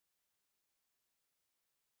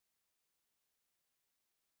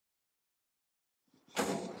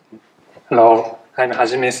Hello, I'm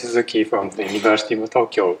Hajime Suzuki from the University of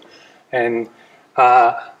Tokyo. And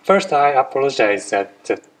first, I apologize that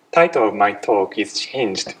the title of my talk is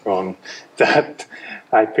changed from that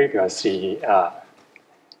I previously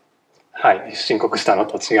申告したの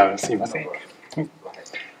と違う。すいません。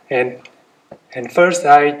And first,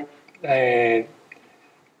 I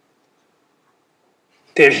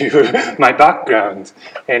tell you my background.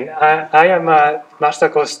 And I am a master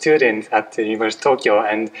course student at the University of Tokyo,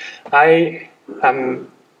 and I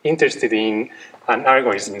am interested in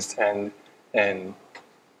algorithms and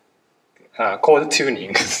code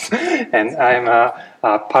tuning. And I'm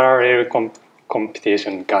a parallel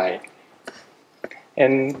computation guy.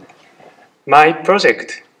 And my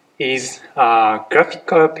project is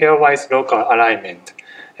graphical pairwise local alignment.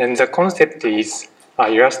 And the concept is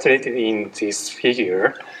illustrated in this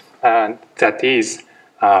figure, that is,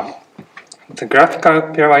 the graphical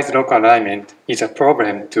pairwise local alignment is a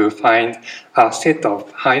problem to find a set of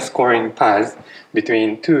high-scoring paths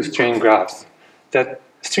between two string graphs. The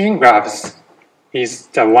string graphs is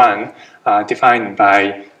the one defined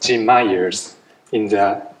by Jim Myers in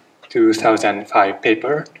the 2005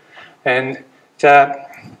 paper, and the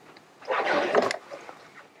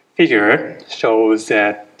figure shows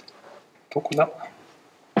that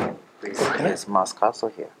Please mouse cursor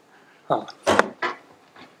here.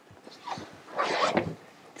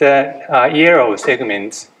 The yellow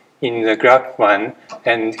segments in the graph 1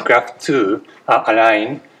 and graph 2 are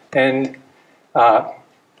aligned, and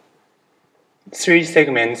 3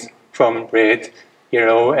 segments from red,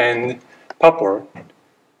 yellow, and purple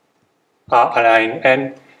are aligned,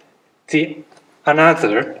 and the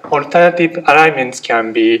another alternative alignments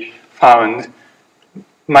might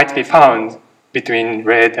be found between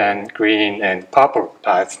red and green and purple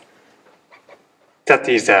paths. That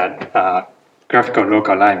is a graphical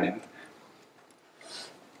local alignment.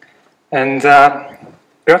 And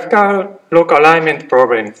graphical local alignment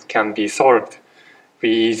problems can be solved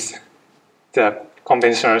with the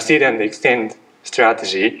conventional seed and extend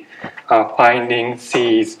strategy, finding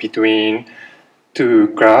seeds between two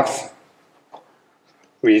graphs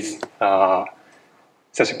with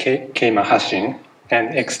such a k-mesh hashing,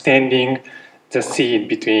 and extending the seed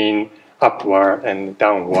between upward and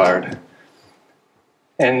downward.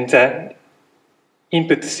 And the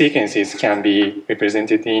input sequences can be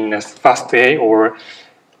represented in a FASTA or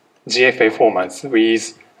GFA formats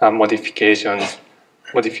with modifications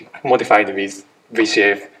modified with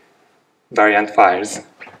VCF variant files.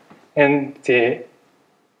 And the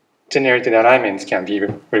generated alignments can be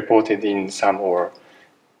reported in some or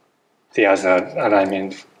the other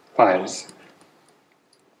alignment files.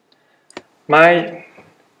 My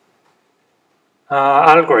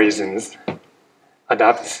algorithms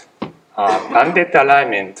adapt banded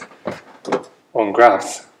alignment on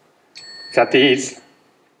graphs. That is,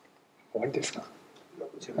 what is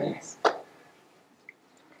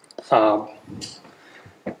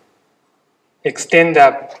extend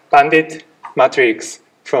the banded matrix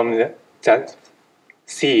from the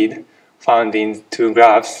seed found in two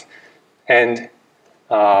graphs, and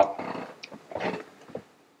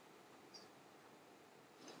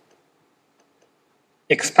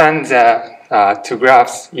expand the two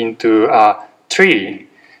graphs into a tree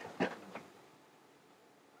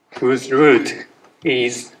whose root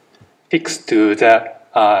is fixed to the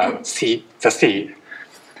seed.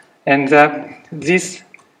 And this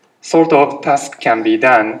sort of task can be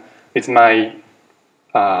done with my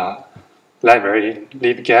library,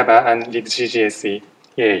 libgaba and libggsa,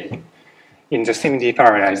 in the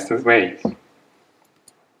semi-parallelized way.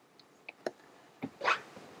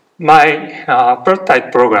 My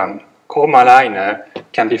prototype program, ComaLiner,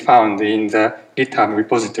 can be found in the GitHub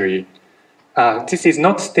repository. This is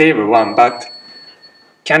not stable one, but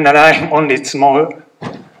can align only small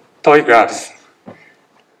toy graphs.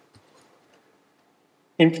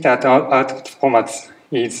 Input and output formats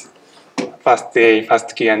is FASTA,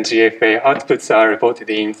 FASTKey, and GFA. Outputs are reported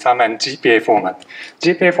in SUM and GPA format.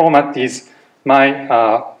 GPA format is my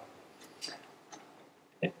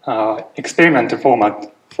experimental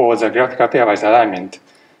format for the graphical pairwise alignment.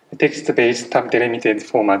 Text-based tab-delimited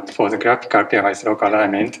format for the graphical pairwise local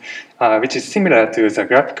alignment, which is similar to the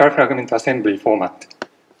graphical fragment assembly format.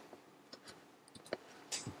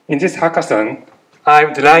 In this hackathon, I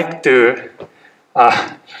would like to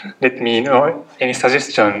let me know any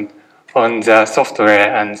suggestion on the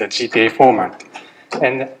software and the GPA format.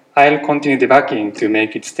 And I'll continue debugging to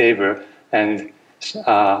make it stable, and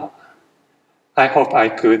I hope I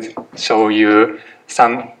could show you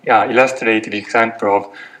some illustrative example of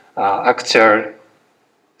actual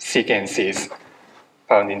sequences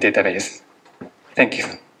found in database. Thank you.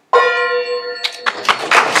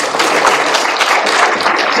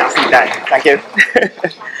 Done. Thank you.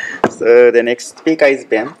 So the next speaker is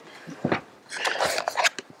Ben.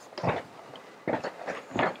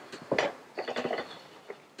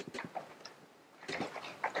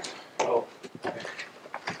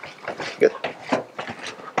 Good.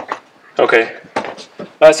 Okay.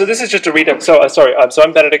 So this is just a read. So so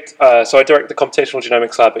I'm Benedict. So I direct the Computational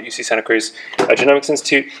Genomics Lab at UC Santa Cruz Genomics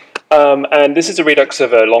Institute. And this is a redux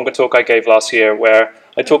of a longer talk I gave last year where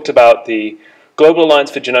I talked about the Global Alliance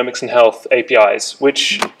for Genomics and Health APIs,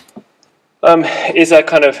 which is a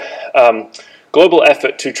kind of global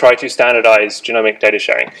effort to try to standardize genomic data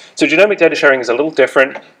sharing. So genomic data sharing is a little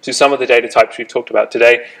different to some of the data types we've talked about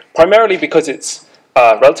today, primarily because it's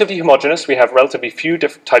relatively homogeneous. We have relatively few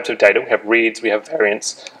different types of data. We have reads, we have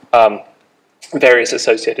variants, various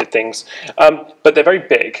associated things. But they're very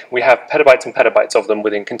big. We have petabytes and petabytes of them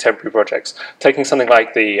within contemporary projects. Taking something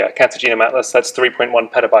like the Cancer Genome Atlas, that's 3.1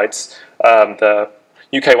 petabytes. The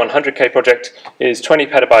UK 100K project is 20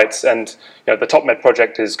 petabytes, and the TopMed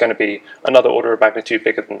project is going to be another order of magnitude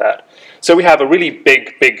bigger than that. So we have a really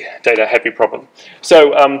big data heavy problem.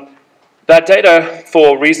 So that data,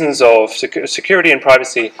 for reasons of security and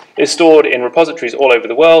privacy, is stored in repositories all over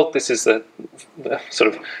the world. This is the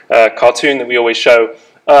sort of cartoon that we always show,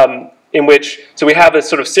 in which, so we have a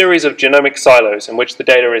sort of series of genomic silos in which the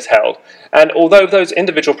data is held. And although those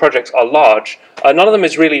individual projects are large, none of them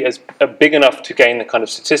is really as big enough to gain the kind of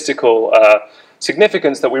statistical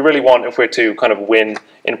significance that we really want if we're to kind of win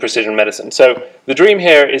in precision medicine. So the dream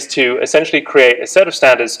here is to essentially create a set of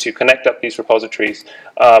standards to connect up these repositories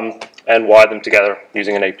and wire them together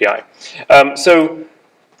using an API. So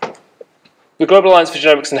the Global Alliance for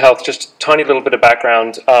Genomics and Health, just a tiny little bit of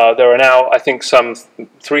background. There are now, I think, some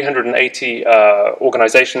 380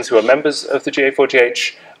 organizations who are members of the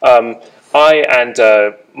GA4GH. I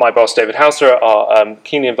and my boss, David Hauser, are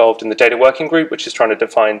keenly involved in the data working group, which is trying to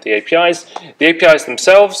define the APIs. The APIs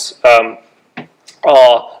themselves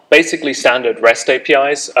are basically standard REST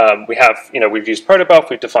APIs. We've used protobuf,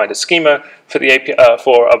 we've defined a schema for the API,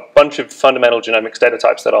 for a bunch of fundamental genomics data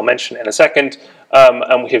types that I'll mention in a second,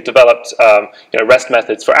 and we have developed REST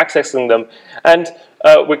methods for accessing them. And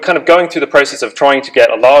we're kind of going through the process of trying to get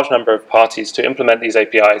a large number of parties to implement these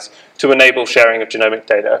APIs to enable sharing of genomic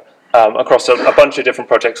data across a bunch of different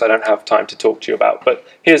projects I don't have time to talk to you about. But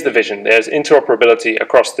here's the vision. There's interoperability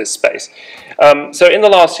across this space. So in the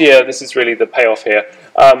last year, this is really the payoff here,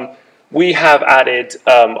 we have added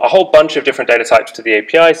a whole bunch of different data types to the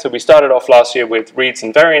API. So we started off last year with reads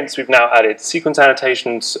and variants. We've now added sequence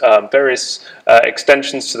annotations, various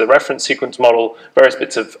extensions to the reference sequence model, various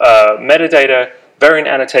bits of metadata, variant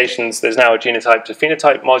annotations. There's now a genotype to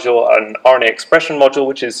phenotype module, an RNA expression module,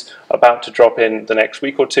 which is about to drop in the next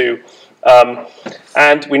week or two.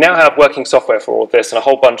 And we now have working software for all of this and a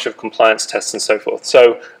whole bunch of compliance tests and so forth.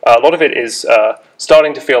 So a lot of it is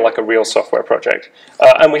starting to feel like a real software project.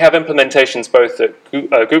 And we have implementations both at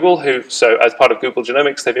Google, so as part of Google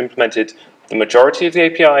Genomics, they've implemented the majority of the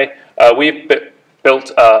API. We've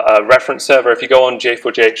built a reference server. If you go on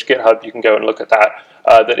GA4GH GitHub, you can go and look at that.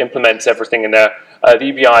 That implements everything in there. The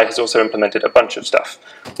EBI has also implemented a bunch of stuff,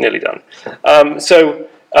 nearly done.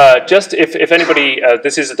 Just if anybody,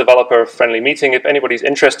 this is a developer-friendly meeting, if anybody's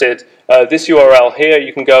interested, this URL here,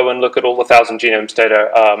 you can go and look at all the 1,000 genomes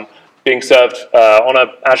data being served on an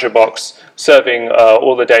Azure box, serving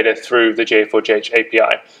all the data through the GA4GH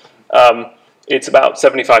API. It's about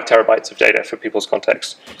 75 terabytes of data for people's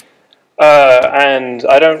context. And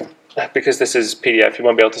I don't, because this is PDF, you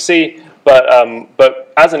won't be able to see,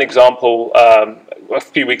 but as an example, a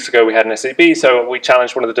few weeks ago we had an SAB, so we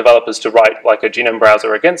challenged one of the developers to write like a genome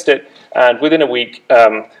browser against it, and within a week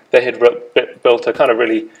they had built a kind of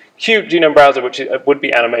really cute genome browser, which would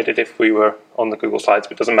be animated if we were on the Google slides,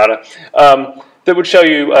 but it doesn't matter, that would show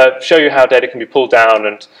you how data can be pulled down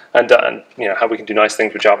and how we can do nice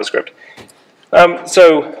things with JavaScript.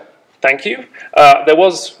 So thank you. There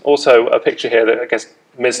was also a picture here that I guess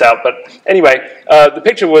missed out, but anyway, the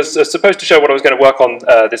picture was supposed to show what I was going to work on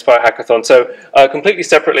this BioHackathon. So completely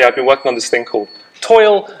separately, I've been working on this thing called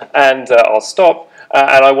Toil, and I'll stop,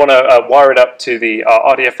 and I want to wire it up to the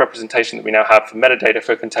RDF representation that we now have for metadata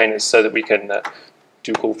for containers so that we can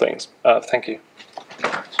do cool things. Thank you.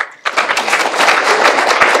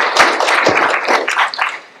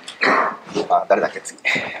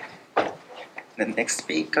 The next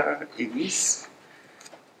speaker is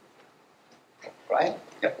Brian.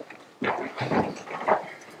 Yep.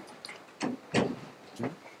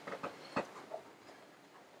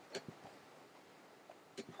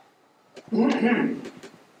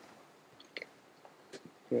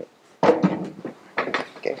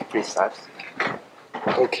 Okay, please start.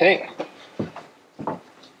 Okay.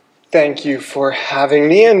 Thank you for having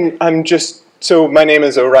me, and so my name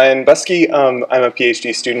is Orion Buske. I'm a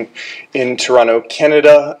PhD student in Toronto,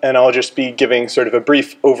 Canada, and I'll just be giving sort of a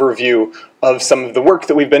brief overview of some of the work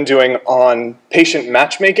that we've been doing on patient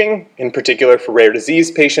matchmaking, in particular for rare disease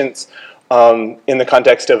patients, in the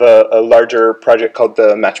context of a larger project called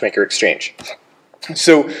the Matchmaker Exchange.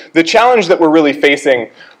 So the challenge that we're really facing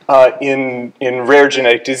in rare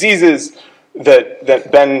genetic diseases that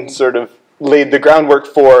Ben sort of laid the groundwork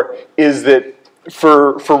for is that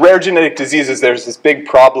for rare genetic diseases, there's this big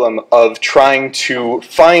problem of trying to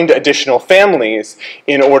find additional families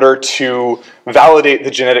in order to validate the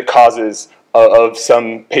genetic causes of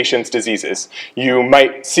some patient's diseases. You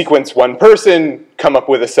might sequence one person, come up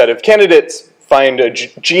with a set of candidates, find a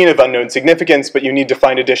gene of unknown significance, but you need to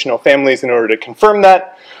find additional families in order to confirm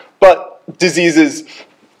that. But diseases,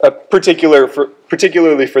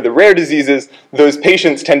 particularly for the rare diseases, those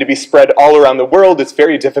patients tend to be spread all around the world. It's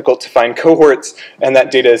very difficult to find cohorts, and that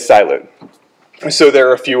data is siloed. So there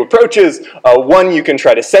are a few approaches. One, you can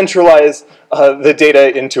try to centralize the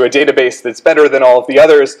data into a database that's better than all of the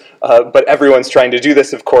others, but everyone's trying to do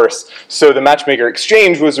this, of course. So the Matchmaker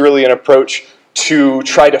Exchange was really an approach to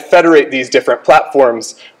try to federate these different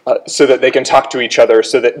platforms so that they can talk to each other,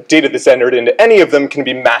 so that data that's entered into any of them can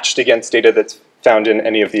be matched against data that's found in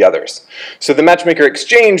any of the others. So the Matchmaker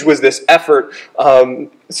Exchange was this effort,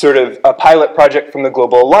 sort of a pilot project from the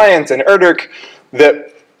Global Alliance and ERDRC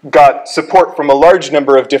that got support from a large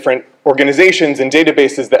number of different organizations and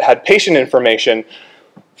databases that had patient information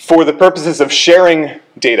for the purposes of sharing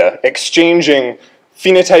data, exchanging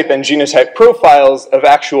phenotype and genotype profiles of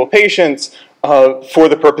actual patients for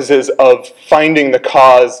the purposes of finding the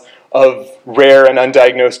cause of rare and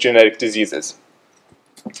undiagnosed genetic diseases.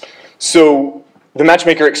 So the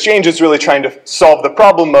Matchmaker Exchange is really trying to solve the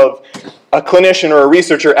problem of a clinician or a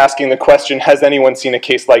researcher asking the question, has anyone seen a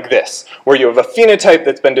case like this, where you have a phenotype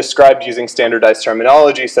that's been described using standardized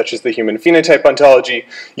terminology, such as the human phenotype ontology.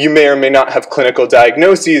 You may or may not have clinical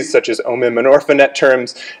diagnoses, such as OMIM and ORPHANET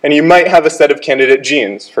terms, and you might have a set of candidate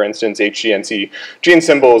genes, for instance, HGNC gene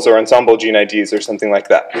symbols or ensemble gene IDs or something like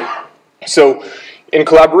that. So in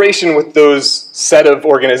collaboration with those set of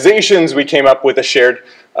organizations, we came up with a shared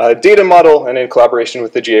data model, and in collaboration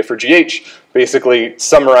with the GA4GH, basically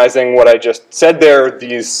summarizing what I just said there,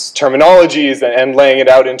 these terminologies, and laying it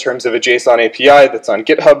out in terms of a JSON API that's on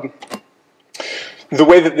GitHub. The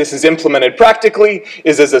way that this is implemented practically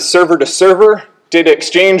is as a server-to-server data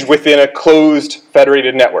exchange within a closed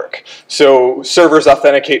federated network. So servers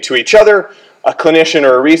authenticate to each other. A clinician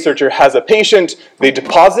or a researcher has a patient. They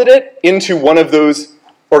deposit it into one of those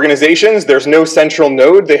organizations. There's no central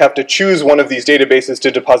node. They have to choose one of these databases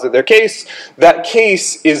to deposit their case. That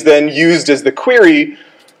case is then used as the query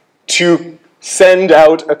to send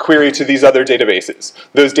out a query to these other databases.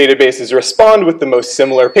 Those databases respond with the most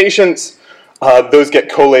similar patients. Those get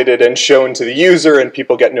collated and shown to the user, and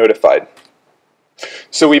people get notified.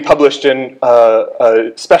 So we published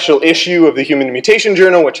a special issue of the Human Mutation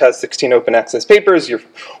Journal, which has 16 open access papers. You're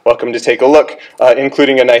welcome to take a look,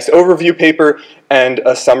 including a nice overview paper and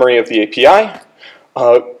a summary of the API.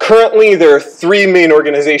 Currently, there are 3 main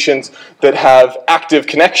organizations that have active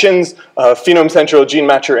connections, Phenome Central,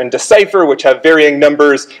 GeneMatcher, and Decipher, which have varying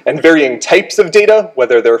numbers and varying types of data,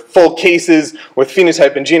 whether they're full cases with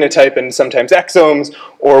phenotype and genotype and sometimes exomes,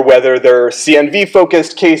 or whether they're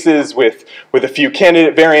CNV-focused cases with a few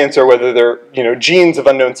candidate variants, or whether they're genes of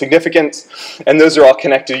unknown significance. And those are all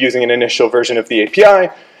connected using an initial version of the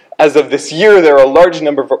API. As of this year, there are a large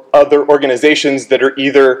number of other organizations that are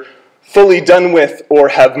either fully done with or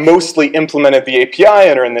have mostly implemented the API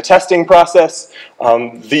and are in the testing process.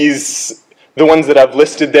 The ones that I've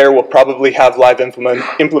listed there will probably have live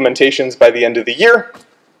implementations by the end of the year.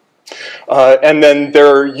 And then there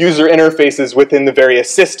are user interfaces within the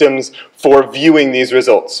various systems for viewing these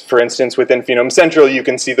results. For instance, within Phenome Central, you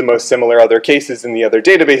can see the most similar other cases in the other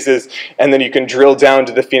databases, and then you can drill down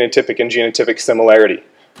to the phenotypic and genotypic similarity.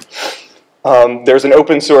 There's an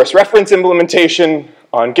open source reference implementation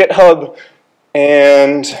on GitHub,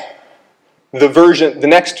 and the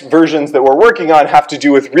next versions that we're working on have to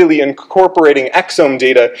do with really incorporating exome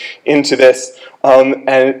data into this, and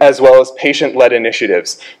as well as patient-led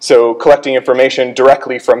initiatives. So collecting information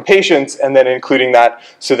directly from patients and then including that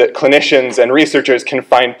so that clinicians and researchers can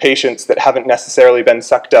find patients that haven't necessarily been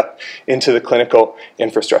sucked up into the clinical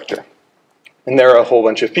infrastructure. And there are a whole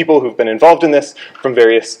bunch of people who've been involved in this from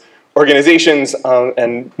various organizations,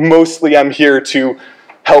 and mostly I'm here to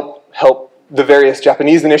help the various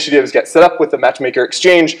Japanese initiatives get set up with the Matchmaker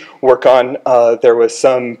Exchange, work on, there was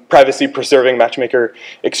some privacy-preserving Matchmaker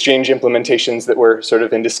Exchange implementations that were sort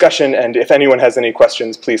of in discussion, and if anyone has any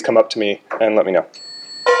questions, please come up to me and let me know.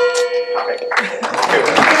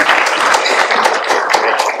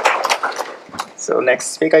 So next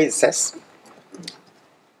speaker is Seth.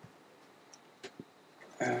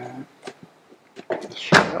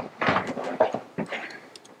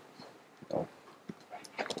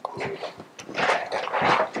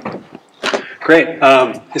 Great.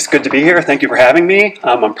 It's good to be here. Thank you for having me.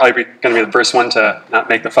 I'm probably going to be the first one to not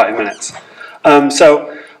make the 5 minutes.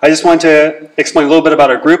 So I just want to explain a little bit about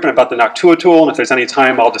our group and about the Noctua tool, and if there's any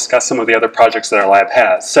time, I'll discuss some of the other projects that our lab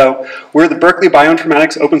has. So we're the Berkeley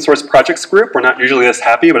Bioinformatics Open Source Projects Group. We're not usually this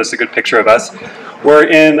happy, but it's a good picture of us. We're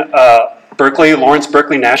in Berkeley, Lawrence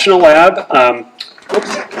Berkeley National Lab.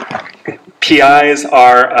 PIs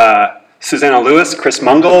are Susanna Lewis, Chris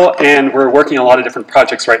Mungle, and we're working on a lot of different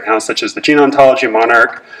projects right now, such as the Gene Ontology,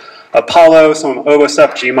 Monarch, Apollo, some OVO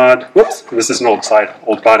stuff, Gmod. Whoops, this is an old slide,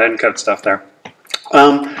 old bot encode stuff there.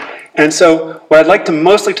 And so what I'd like to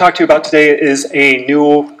mostly talk to you about today is a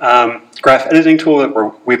new graph editing tool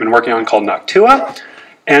that we've been working on called Noctua.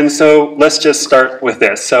 And so let's just start with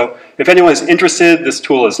this. So if anyone is interested, this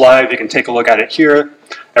tool is live. You can take a look at it here.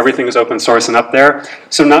 Everything is open source and up there.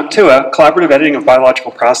 So Noctua, collaborative editing of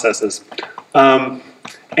biological processes. And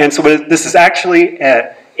so this is actually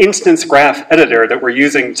an instance graph editor that we're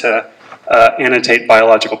using to annotate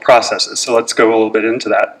biological processes. So let's go a little bit into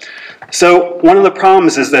that. So one of the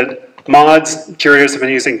problems is that mods, curators have been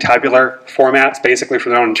using tabular formats basically for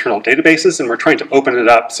their own internal databases, and we're trying to open it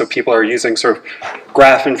up so people are using sort of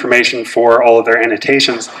graph information for all of their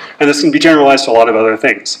annotations. And this can be generalized to a lot of other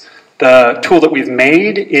things. The tool that we've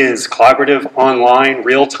made is collaborative, online,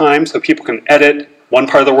 real-time, so people can edit one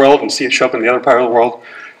part of the world and see it show up in the other part of the world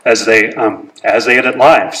as they edit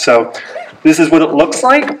live. So this is what it looks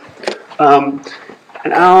like. And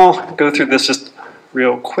I'll go through this just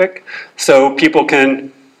real quick. So people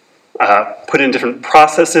can put in different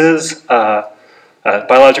processes,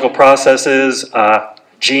 biological processes,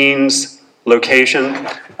 genes, location,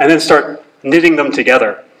 and then start knitting them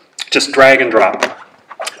together. Just drag and drop.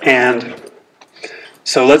 And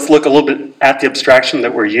so let's look a little bit at the abstraction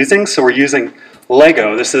that we're using. So we're using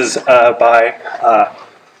Lego. This is by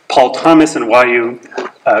Paul Thomas and YU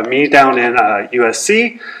Me down in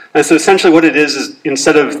USC. And so essentially what it is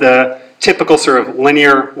instead of the typical sort of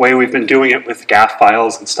linear way we've been doing it with GAF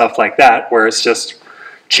files and stuff like that, where it's just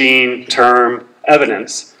gene, term,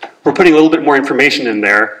 evidence, we're putting a little bit more information in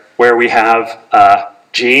there where we have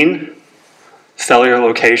gene, cellular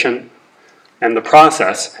location, and the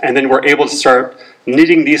process, and then we're able to start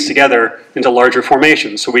knitting these together into larger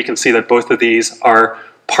formations. So we can see that both of these are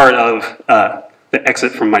part of the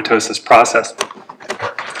exit from mitosis process.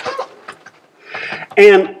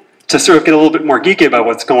 And to sort of get a little bit more geeky about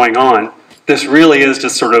what's going on, this really is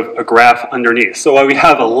just sort of a graph underneath. So while we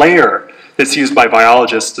have a layer that's used by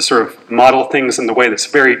biologists to sort of model things in the way that's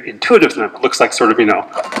very intuitive to them, it looks like sort of, you know,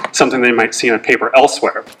 something they might see in a paper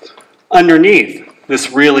elsewhere. Underneath,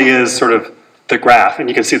 this really is sort of the graph, and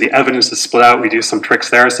you can see the evidence is split out. We do some tricks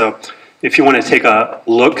there. So if you want to take a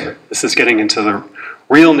look, this is getting into the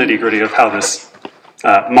real nitty-gritty of how this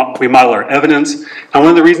we model our evidence. And one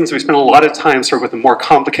of the reasons we spend a lot of time sort of with a more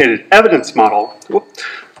complicated evidence model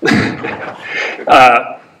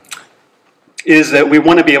is that we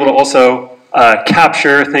want to be able to also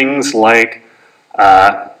capture things like,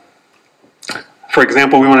 for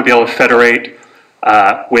example, we want to be able to federate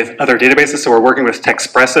with other databases. So we're working with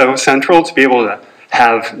Texpresso Central to be able to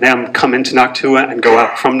have them come into Noctua and go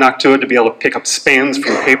out from Noctua to be able to pick up spans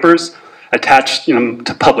from papers, attach them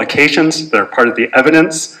to publications that are part of the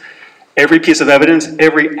evidence. Every piece of evidence,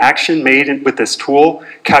 every action made with this tool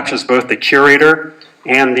captures both the curator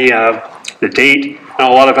and the date and a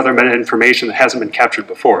lot of other meta information that hasn't been captured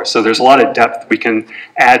before. So there's a lot of depth we can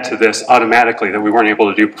add to this automatically that we weren't able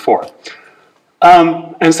to do before.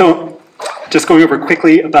 And so just going over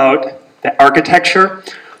quickly about the architecture.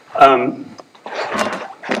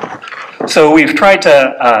 So we've tried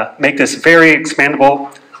to make this very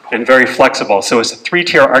expandable and very flexible. So it's a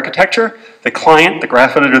 3-tier architecture. The client, the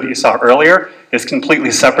graph editor that you saw earlier, is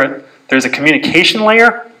completely separate. There's a communication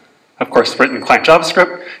layer, of course written in client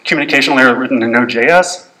JavaScript, communication layer written in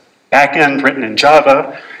Node.js, backend written in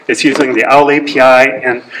Java. It's using the OWL API,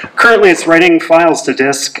 and currently it's writing files to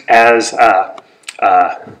disk as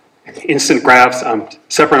instant graphs,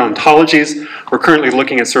 separate ontologies. We're currently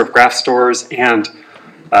looking at sort of graph stores and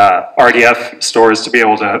RDF stores to be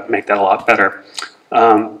able to make that a lot better.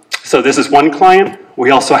 So this is one client.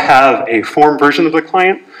 We also have a form version of the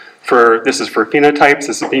client. This is for phenotypes.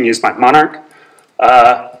 This is being used by Monarch.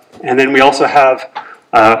 And then we also have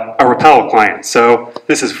a Rafael client. So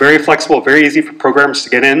this is very flexible, very easy for programmers to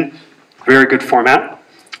get in. Very good format.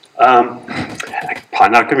 Probably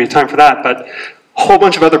not going to be time for that, but a whole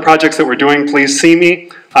bunch of other projects that we're doing. Please see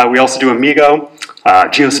me. We also do Amigo,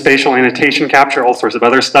 geospatial annotation capture, all sorts of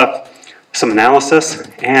other stuff, some analysis.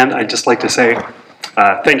 And I'd just like to say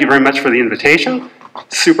thank you very much for the invitation.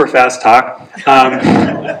 Super fast talk.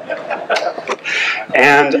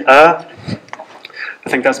 And I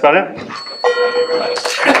think that's about it.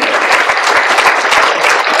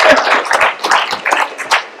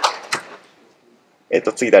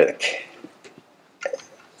 Tsugi 誰だっけ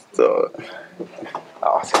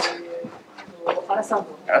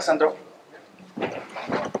Alessandro.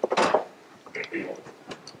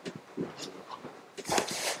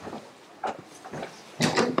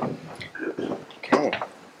 Okay.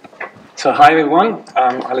 So hi everyone,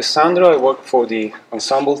 I'm Alessandro. I work for the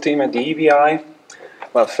ensemble team at the EBI.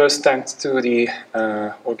 Well, first thanks to the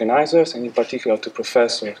organizers, and in particular to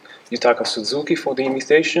Professor Yutaka Suzuki for the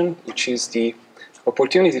invitation, which is the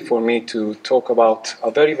opportunity for me to talk about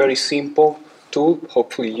a very, very simple tool,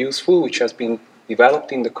 hopefully useful, which has been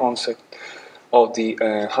developed in the concept of the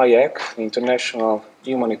HIEC, the International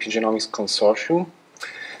Human Epigenomics Consortium.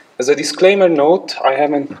 As a disclaimer note, I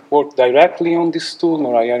haven't worked directly on this tool,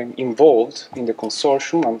 nor I am involved in the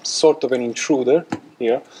consortium. I'm sort of an intruder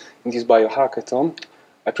here in this biohackathon.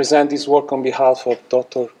 I present this work on behalf of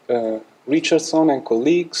Dr. Richardson and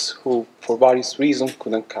colleagues who, for various reasons,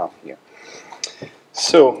 couldn't come here.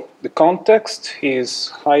 So, the context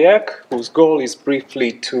is HIEC, whose goal is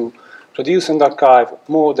briefly to produce and archive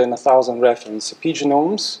more than 1,000 reference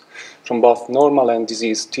epigenomes from both normal and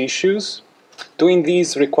diseased tissues. Doing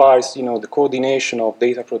this requires, the coordination of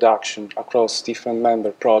data production across different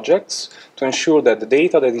member projects to ensure that the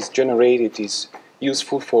data that is generated is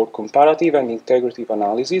useful for comparative and integrative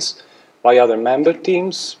analysis by other member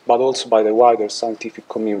teams, but also by the wider scientific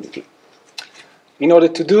community. In order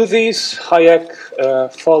to do this, HIEC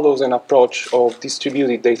follows an approach of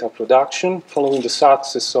distributed data production, following the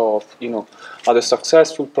success of other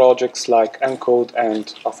successful projects like ENCODE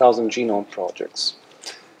and 1,000 genome projects.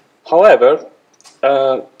 However,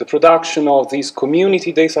 the production of these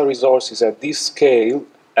community data resources at this scale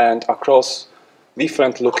and across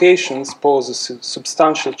different locations poses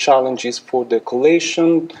substantial challenges for the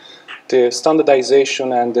collation, the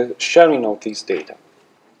standardization, and the sharing of these data.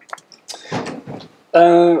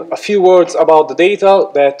 A few words about the data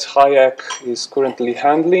that HIEC is currently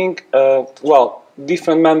handling. Well,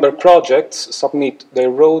 different member projects submit their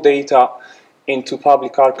raw data into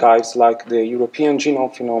public archives like the European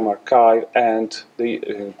Genome Phenome Archive and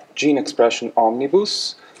the Gene Expression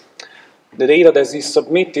Omnibus. The data that is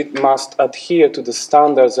submitted must adhere to the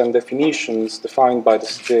standards and definitions defined by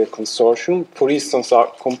the consortium. For instance, a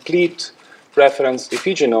complete reference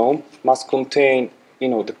epigenome must contain,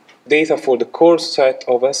 the data for the core set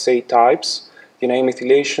of assay types, DNA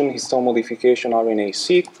methylation, histone modification,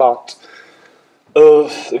 RNA-seq, but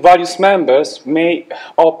various members may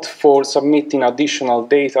opt for submitting additional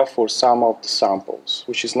data for some of the samples,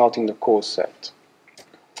 which is not in the core set.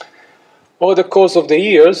 Over the course of the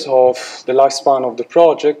years of the lifespan of the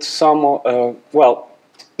project,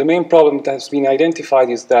 the main problem that has been identified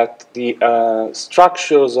is that the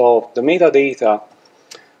structures of the metadata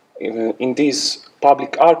in these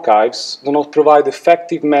public archives do not provide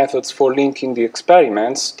effective methods for linking the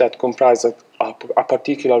experiments that comprise a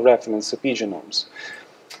particular reference epigenomes.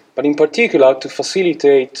 But in particular, to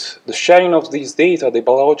facilitate the sharing of these data, the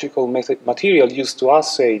biological material used to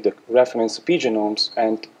assay the reference epigenomes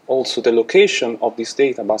and also the location of this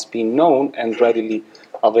data must be known and readily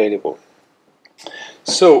available.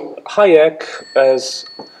 So, HIEC has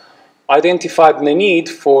identified the need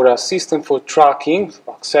for a system for tracking,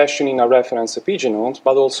 accessioning a reference epigenomes,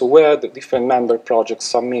 but also where the different member projects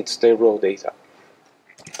submit their raw data.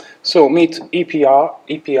 So, meet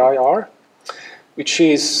EpiRR, which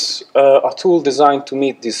is a tool designed to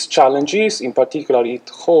meet these challenges. In particular, it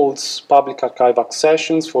holds public archive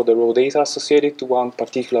accessions for the raw data associated to one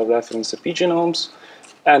particular reference epigenomes.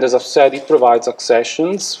 And as I've said, it provides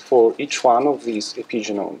accessions for each one of these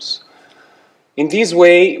epigenomes. In this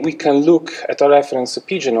way, we can look at a reference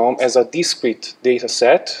epigenome as a discrete data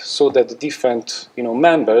set so that the different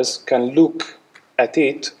members can look at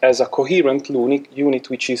it as a coherent unit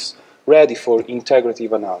which is ready for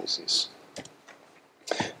integrative analysis.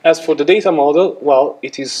 As for the data model, well,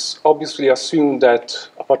 it is obviously assumed that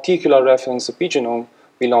a particular reference epigenome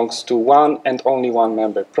belongs to one and only one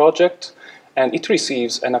member project, and it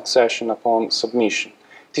receives an accession upon submission.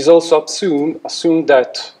 It is also assumed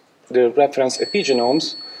that the reference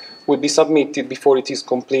epigenomes will be submitted before it is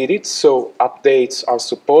completed, so updates are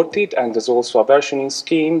supported, and there's also a versioning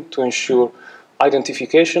scheme to ensure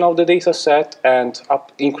identification of the data set and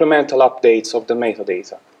incremental updates of the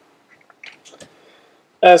metadata.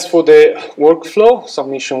 As for the workflow,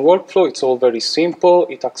 submission workflow, it's all very simple.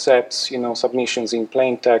 It accepts, submissions in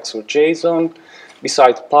plain text or JSON.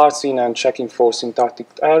 Besides parsing and checking for syntactic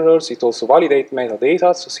errors, it also validates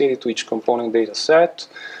metadata associated to each component data set,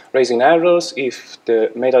 raising errors if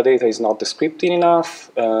the metadata is not descriptive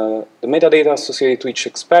enough. The metadata associated to each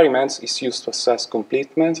experiment is used to assess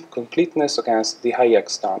completeness against the HIEC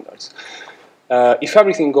standards. If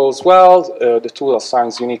everything goes well, the tool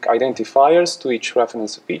assigns unique identifiers to each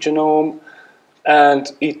reference epigenome,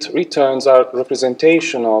 and it returns a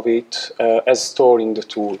representation of it as stored in the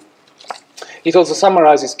tool. It also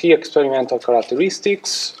summarizes key experimental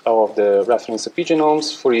characteristics of the reference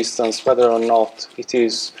epigenomes, for instance, whether or not it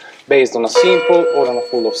is based on a simple or on a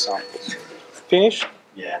pool of samples. Finish?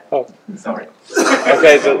 Yeah. Oh. Sorry.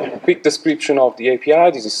 Okay, the quick description of the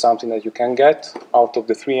API. This is something that you can get out of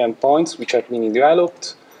the 3 endpoints which have been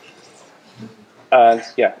developed. And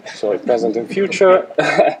yeah, so present and future.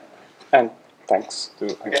 And thanks to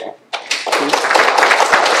okay.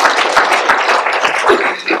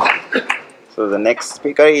 So the next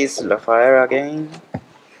speaker is Rafael again.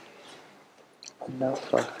 No,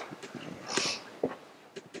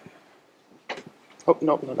 oh,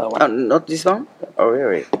 no, not that one. oh, not this one? Oh,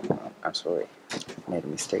 really? I'm sorry. Made a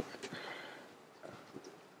mistake.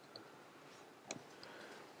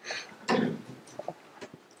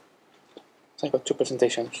 So I got 2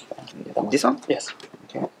 presentations. This one? Yes.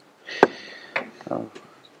 Okay. Oh.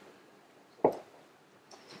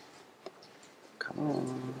 Come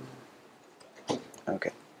on.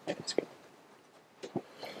 Okay. That's good.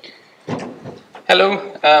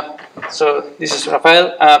 Hello. So this is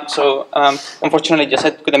Rafael. Unfortunately,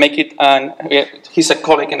 Josette couldn't make it, and he's a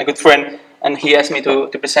colleague and a good friend, and he asked me to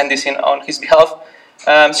present this on his behalf.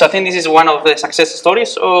 So I think this is one of the success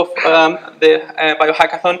stories of the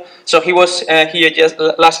BioHackathon. So he was here just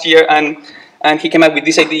last year, and he came up with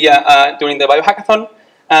this idea during the BioHackathon,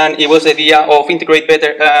 and it was the idea of integrate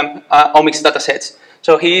better omics datasets.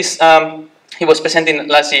 So he was presenting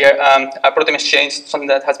last year a protein exchange, something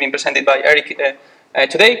that has been presented by Eric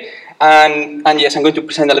today. And yes, I'm going to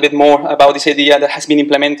present a little bit more about this idea that has been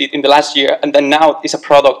implemented in the last year, and then now is a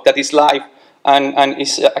product that is live and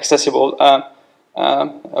is accessible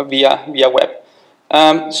via web.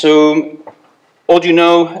 So all you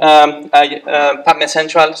know, PubMed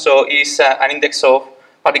Central is an index of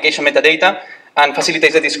publication metadata and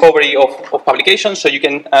facilitates the discovery of publications. So you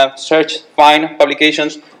can search, find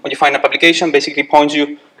publications. When you find a publication, basically points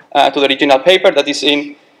you to the original paper that is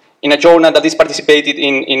in a journal that is participated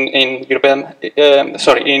in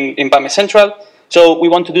PubMed Central. So we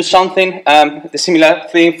want to do something, the similar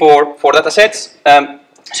thing for datasets.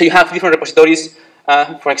 So you have different repositories,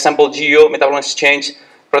 for example, Geo, Metabolome Exchange,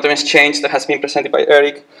 Protein Exchange that has been presented by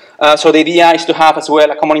Eric. So the idea is to have as well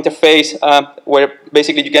a common interface where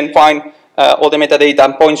basically you can find all the metadata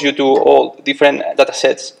and points you to all different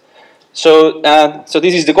datasets. So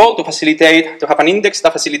this is the goal, to have an index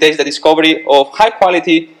that facilitates the discovery of high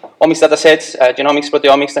quality omics datasets, genomics,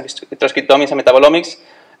 proteomics, transcriptomics, and metabolomics.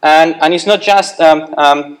 And it's not just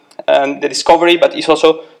the discovery, but it's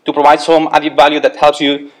also to provide some added value that helps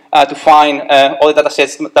you to find all the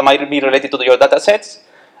datasets that might be related to your datasets.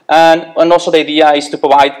 And also the idea is to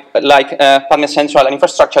provide, like PubMed Central, an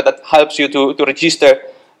infrastructure that helps you to register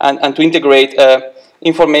and to integrate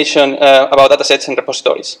information about datasets and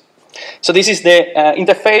repositories. So this is the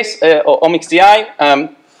interface of Omics DI.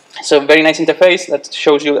 So very nice interface that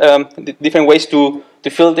shows you the different ways to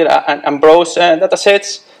filter and browse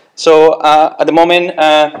datasets. So at the moment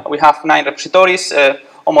we have 9 repositories,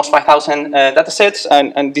 almost 5,000 datasets,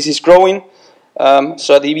 and this is growing.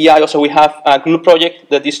 So at the EBI also we have a glue project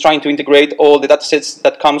that is trying to integrate all the datasets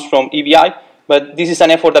that comes from EBI, but this is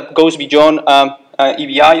an effort that goes beyond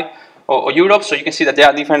EBI or Europe. So you can see that there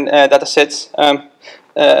are different datasets,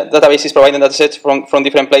 databases providing datasets from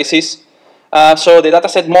different places. So the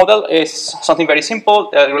dataset model is something very simple.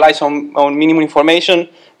 It relies on minimum information,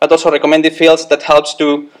 but also recommended fields that helps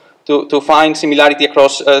to find similarity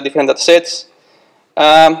across different datasets.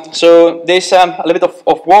 So there's a little bit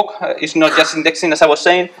of work. It's not just indexing, as I was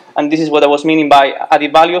saying, and this is what I was meaning by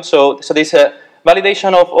added value. So there's a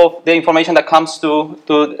validation of the information that comes to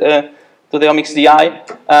the Omics DI.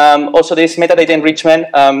 Also, there's metadata enrichment.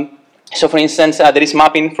 So, for instance, there is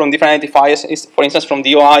mapping from different identifiers, for instance, from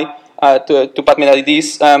DOI to PubMed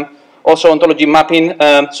IDs. also ontology mapping.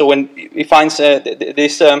 So when it finds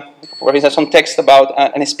this, for instance, some text about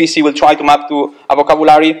an species, will try to map to a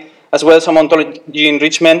vocabulary, as well as some ontology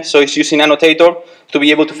enrichment. So it's using annotator to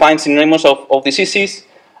be able to find synonyms of diseases.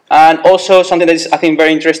 And also something that is, I think,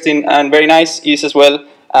 very interesting and very nice is as well,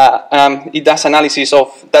 it does analysis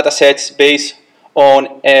of data sets based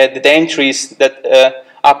on the entries that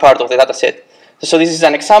are part of the data set. So this is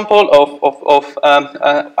an example of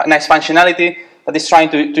a nice functionality that is trying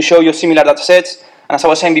to show you similar data sets. And as I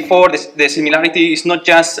was saying before, the similarity is not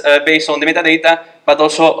just based on the metadata, but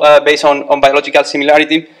also based on biological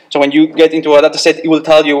similarity. So when you get into a data set, it will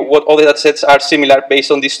tell you what all the data sets are similar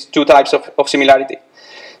based on these two types of similarity.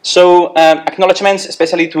 So acknowledgements,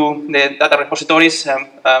 especially to the data repositories,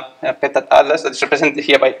 Paten Atlas, that is represented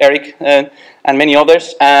here by Eric and many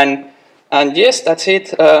others. And yes, that's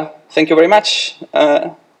it. Thank you very much.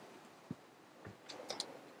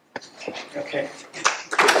 Okay.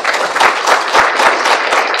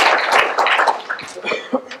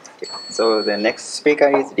 So the next speaker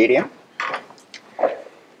is Lydia.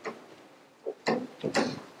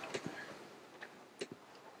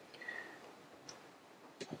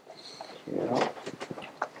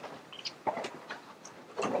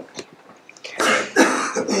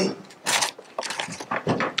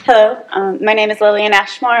 Hello, my name is Lillian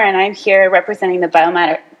Ashmore, and I'm here representing the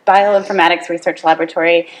Bioinformatics Research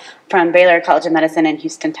Laboratory from Baylor College of Medicine in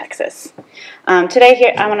Houston, Texas. Today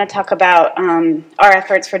here I want to talk about our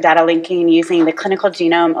efforts for data linking using the clinical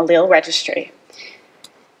genome allele registry.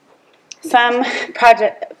 Some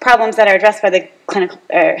problems that are addressed by the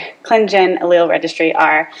ClinGen allele registry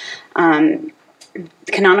are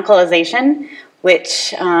canonicalization,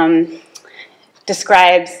 which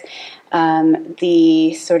describes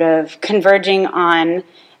the sort of converging on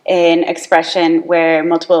an expression where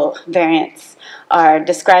multiple variants are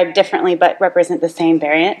described differently but represent the same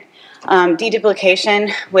variant.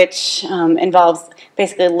 Deduplication, which involves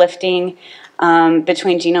basically lifting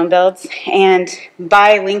between genome builds, and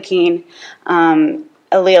by linking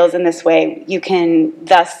alleles in this way, you can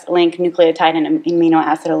thus link nucleotide and amino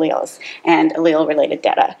acid alleles and allele-related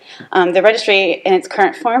data. The registry in its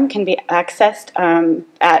current form can be accessed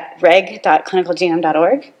at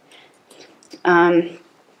reg.clinicalgenome.org.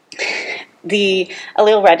 The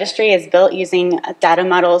allele registry is built using data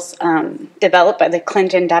models developed by the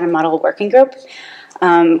ClinGen Data Model Working Group,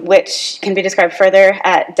 which can be described further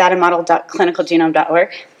at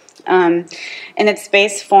datamodel.clinicalgenome.org. In its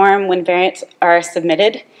base form, when variants are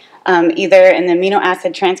submitted, either in the amino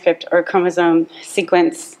acid transcript or chromosome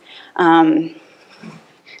sequence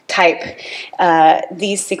type,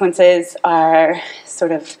 these sequences are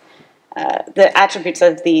sort of, the attributes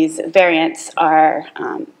of these variants are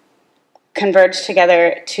converged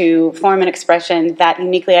together to form an expression that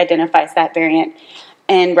uniquely identifies that variant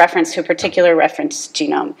in reference to a particular reference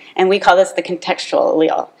genome. And we call this the contextual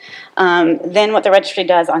allele. Then what the registry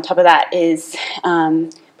does on top of that is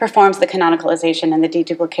performs the canonicalization and the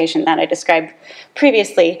deduplication that I described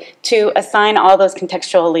previously to assign all those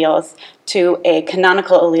contextual alleles to a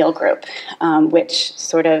canonical allele group, which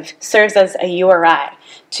sort of serves as a URI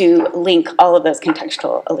to link all of those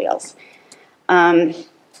contextual alleles.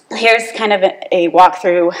 Here's kind of a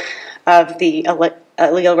walkthrough of the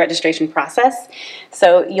allele registration process.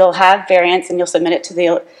 So you'll have variants and you'll submit it to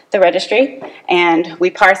the registry, and we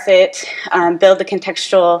parse it, build the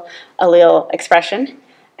contextual allele expression,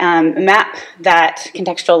 map that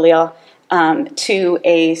contextual allele to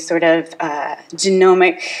a sort of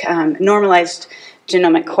genomic, normalized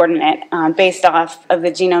genomic coordinate based off of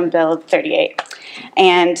the genome build 38.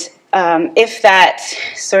 And if that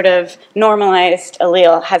sort of normalized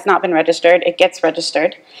allele has not been registered, it gets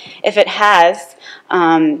registered. If it has,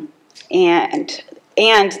 and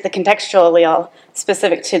the contextual allele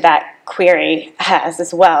specific to that query has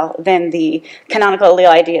as well, then the canonical allele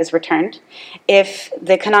ID is returned. If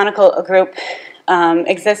the canonical group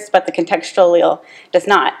exists but the contextual allele does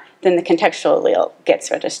not, then the contextual allele gets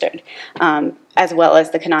registered, as well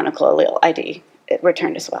as the canonical allele ID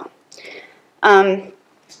returned as well.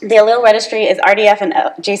 The allele registry is RDF and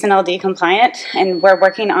JSON-LD compliant, and we're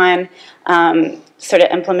working on sort of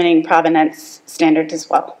implementing provenance standards as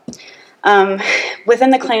well. Within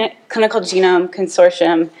the Clinical Genome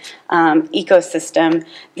Consortium ecosystem,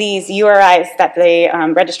 these URIs that the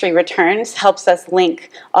registry returns helps us link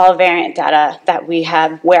all variant data that we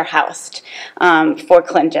have warehoused for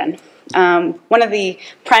ClinGen. One of the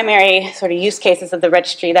primary sort of use cases of the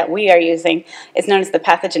registry that we are using is known as the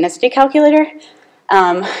pathogenicity calculator,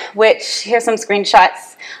 which, here's some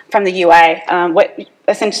screenshots from the UI. What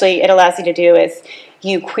essentially it allows you to do is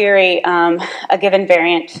you query a given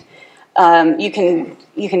variant you can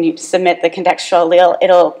submit the contextual allele.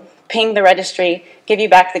 It'll ping the registry, give you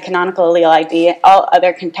back the canonical allele ID, all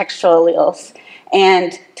other contextual alleles,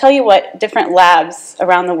 and tell you what different labs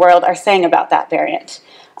around the world are saying about that variant.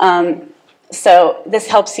 So this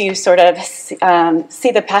helps you sort of see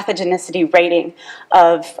the pathogenicity rating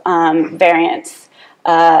of variants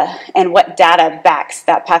and what data backs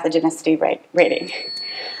that pathogenicity rating.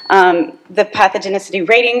 The pathogenicity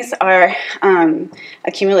ratings are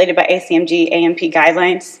accumulated by ACMG AMP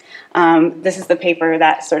guidelines. This is the paper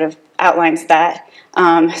that sort of outlines that.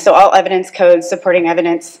 So all evidence codes supporting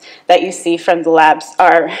evidence that you see from the labs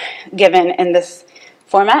are given in this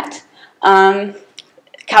format.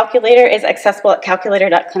 Calculator is accessible at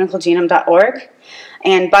calculator.clinicalgenome.org.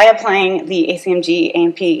 And by applying the ACMG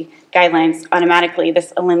AMP guidelines automatically,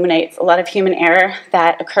 this eliminates a lot of human error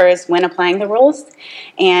that occurs when applying the rules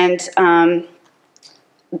and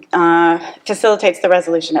facilitates the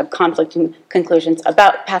resolution of conflicting conclusions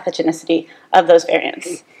about pathogenicity of those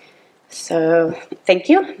variants. So thank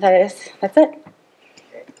you. That's it.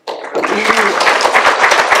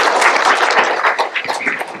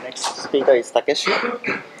 Next speaker is Takeshi.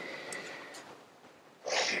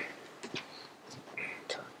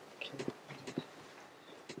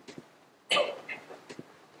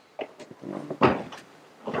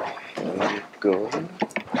 Go.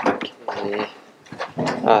 Okay.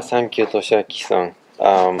 Thank you, Toshiaki-san,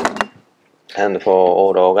 and for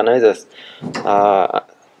all the organizers.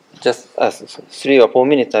 Just 3 or 4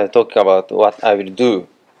 minutes, I'll talk about what I will do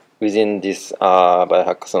within this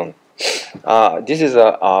biohackathon. This is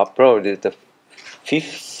probably the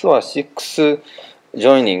 5th or 6th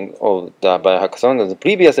joining of the biohackathon.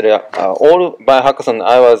 Previously, all biohackathon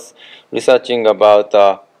I was researching about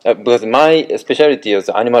because my specialty is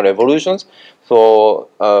animal evolutions. So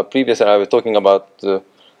previously I was talking about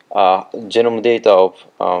genome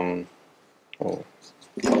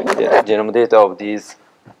data of these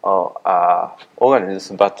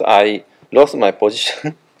organisms, but I lost my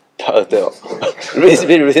position.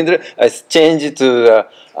 Recently, I changed to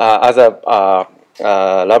other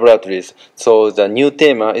laboratories. So the new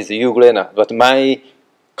theme is euglena, but my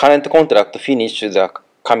current contract finished the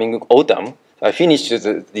coming autumn. I finished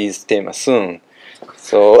these themes soon.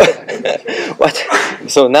 So,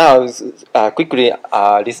 so now quickly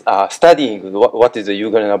studying what is the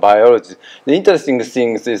euglena biology. The interesting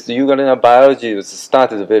thing is euglena biology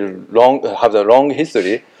started very long, have a long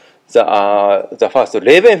history. The first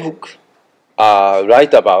Leeuwenhoek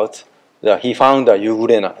write about he found a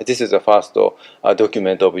euglena. This is the first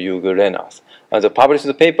document of euglenas. And the published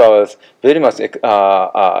paper was very much it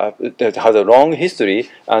has a long history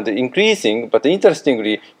and increasing, but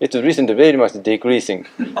interestingly, it's recently very much decreasing.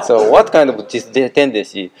 So what kind of this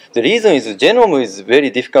tendency? The reason is the genome is very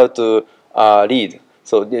difficult to read.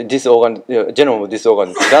 So this genome of this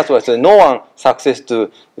organism. That's why so no one success to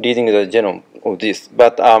reading the genome of this.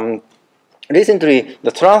 But recently,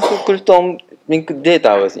 the transcriptomic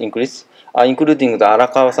data was increased. Including the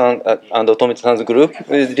Arakawa-san and Tomita-san's group,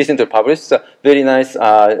 recently published very nice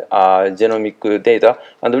genomic data,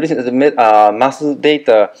 and recently mass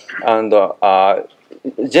data and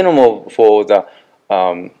genome for the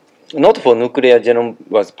not for nuclear genome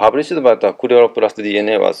was published, but chloroplast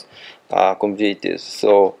DNA was completed.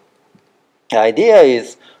 So the idea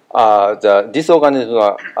is this organism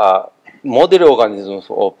are model organisms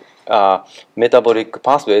of metabolic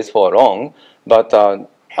pathways for long, but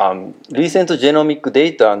recent genomic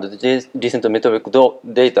data and recent metabolic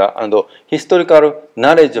data and historical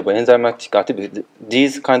knowledge of enzymatic activity,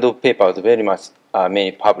 these kind of papers very much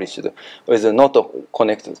many published is not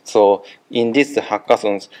connected. So in these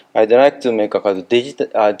hackathons, I'd like to make a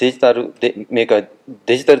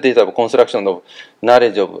digital data of construction of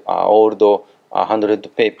knowledge of all the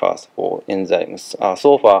 100 papers for enzymes.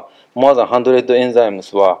 So far, more than 100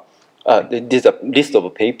 enzymes were. This is a list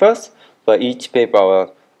of papers, but each paper was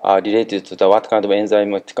related to what kind of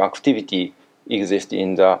enzymatic activity exists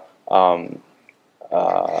in the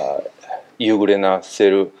euglena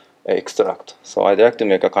cell extract. So I'd like to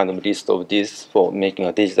make a kind of list of this for making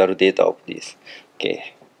a digital data of this.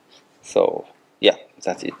 Okay, so yeah,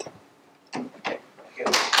 that's it.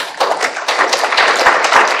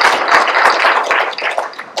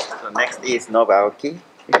 So next is Nobuaki.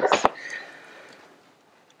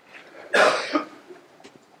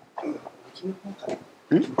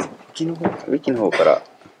ウィキの方から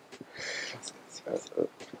ち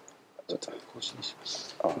ょっと更新しま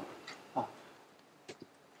した。ど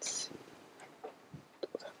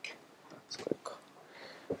こだっけ？それか。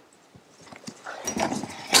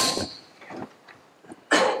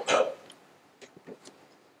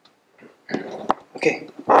Okay.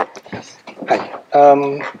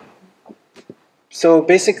 So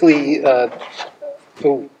basically, I'm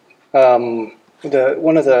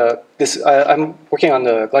working on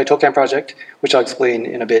the GlyTocan project, which I'll explain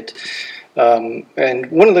in a bit.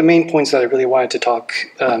 And one of the main points that I really wanted to talk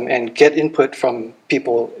and get input from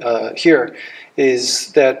people here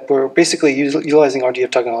is that we're basically utilizing RDF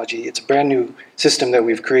technology. It's a brand new system that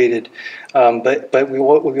we've created, but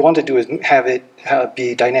what we want to do is have it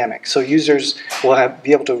be dynamic. So users will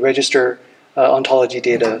be able to register ontology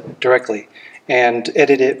data directly and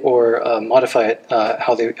edit it or modify it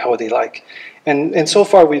how they like. And so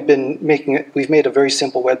far we've made a very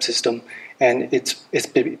simple web system, and it's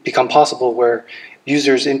become possible where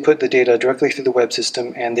users input the data directly through the web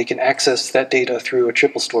system, and they can access that data through a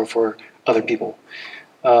triple store for other people.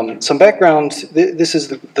 Some background: this is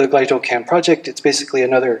the GlyTocan project. It's basically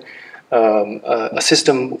another a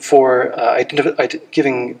system for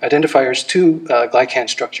giving identifiers to glycan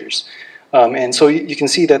structures. And so you can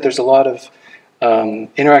see that there's a lot of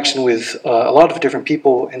interaction with a lot of different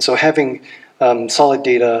people, and so having solid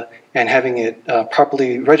data and having it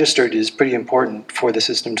properly registered is pretty important for the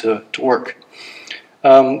system to work.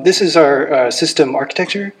 This is our system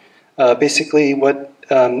architecture. Basically,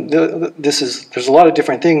 there's a lot of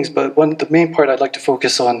different things, but the main part I'd like to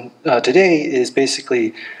focus on today is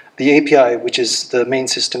basically the API, which is the main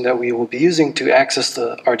system that we will be using to access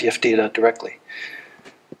the RDF data directly.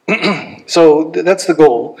 So that's the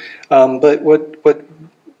goal. But what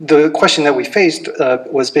the question that we faced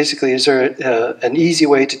was basically, is there an easy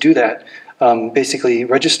way to do that? Basically,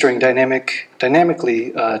 registering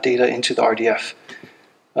dynamically data into the RDF.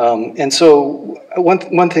 And so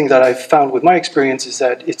one thing that I've found with my experience is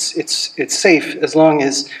that it's safe as long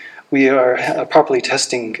as we are properly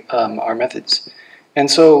testing our methods. And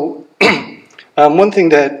so one thing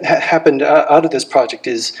that happened out of this project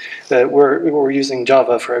is that we're using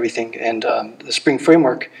Java for everything and the Spring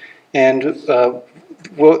framework. And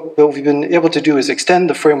what we've been able to do is extend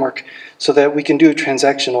the framework so that we can do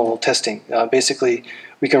transactional testing. Basically,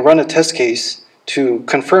 we can run a test case to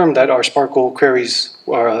confirm that our Sparkle queries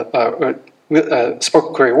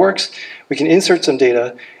Sparkle query works. We can insert some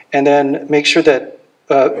data and then make sure that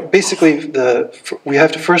basically we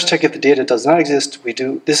have to first check if the data does not exist.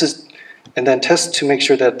 And then test to make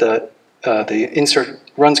sure that the insert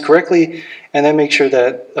runs correctly, and then make sure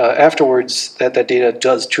that afterwards that data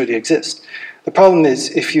does truly exist. The problem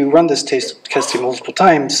is if you run this testing multiple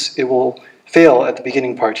times, it will fail at the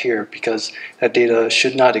beginning part here because that data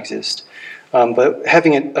should not exist. But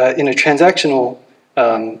having it in a transactional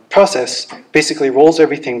process basically rolls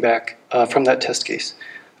everything back from that test case.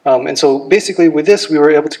 And so basically with this, we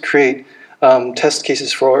were able to create test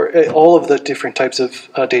cases for all of the different types of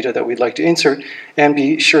data that we'd like to insert and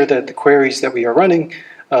be sure that the queries that we are running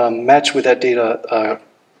match with that data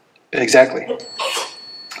exactly.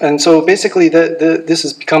 And so basically this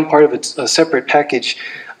has become part of a separate package,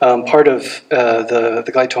 part of the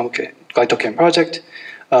GlyTocan project.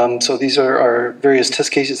 So these are our various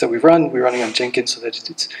test cases that we've run. We're running on Jenkins so that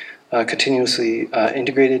it's continuously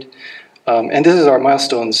integrated. And this is our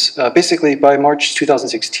milestones. Basically, by March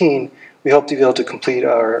 2016, we hope to be able to complete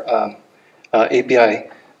our API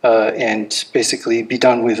and basically be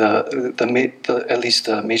done with at least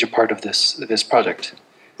the major part of this project.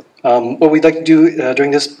 What we'd like to do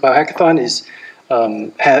during this BioHackathon is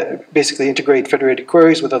basically integrate federated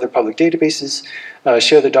queries with other public databases,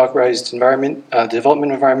 share the Dockerized environment,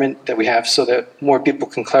 development environment that we have so that more people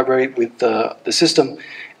can collaborate with the system,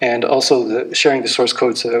 and also sharing the source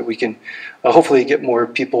code so that we can hopefully get more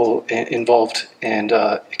people involved and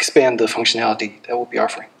expand the functionality that we'll be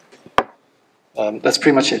offering. That's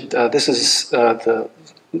pretty much it. This is the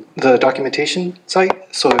documentation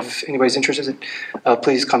site, so if anybody's interested,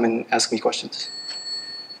 please come and ask me questions.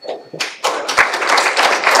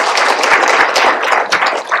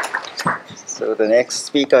 So the next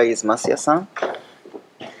speaker is Masuya-san.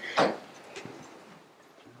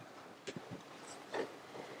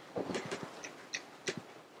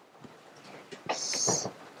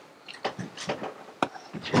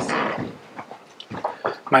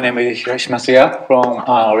 My name is Hiroshi Masuya from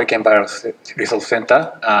Orion Resource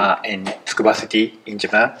Center in Tsukuba City in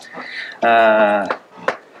Japan.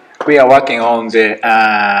 We are working on the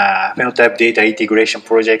phenotype data integration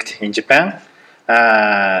project in Japan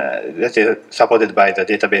that is supported by the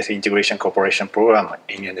Database Integration Corporation Program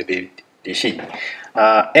in NBDC.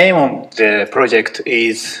 Aim of the project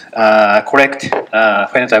is collect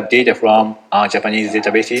phenotype data from Japanese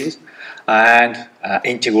databases and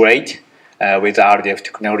integrate with RDF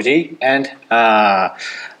technology and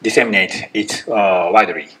disseminate it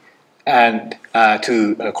widely, and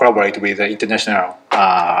to collaborate with the international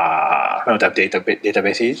phenotype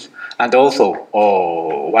databases, and also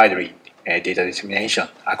widely data dissemination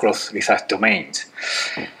across research domains.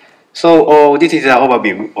 So this is an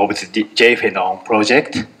overview of the JPhenome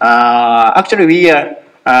project. Actually, we are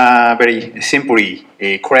very simply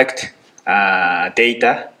collect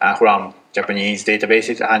data from Japanese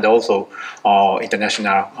databases and also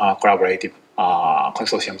international collaborative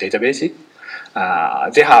consortium databases.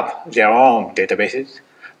 They have their own databases,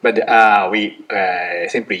 but we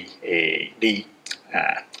simply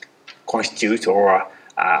reconstitute or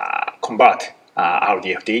convert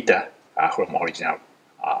RDF data from original.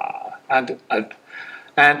 And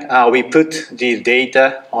we put these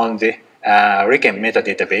data on the RIKEN meta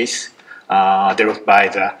database developed by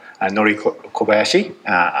the Nori Kobayashi.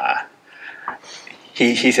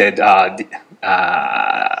 He said the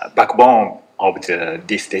backbone of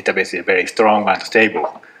this database is very strong and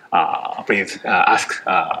stable. Please ask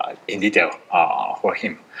in detail for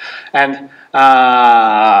him. And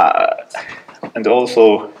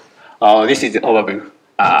also, this is the overview.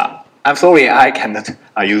 I'm sorry, I cannot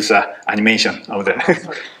use animation of the.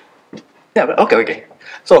 Yeah, okay.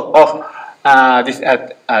 So, this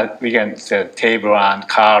we can say table and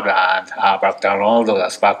card and back download the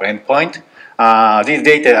Spark endpoint. These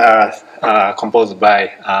data are composed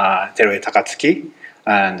by Teruo Takatsuki,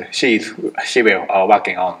 and she will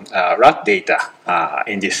working on rat data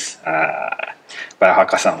in this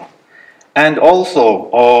BioHackathon. And also,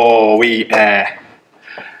 we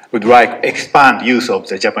would like expand use of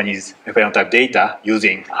the Japanese phenotype data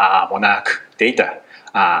using Monarch data.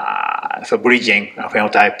 So bridging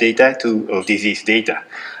phenotype data to disease data.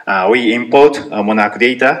 We import Monarch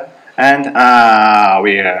data, and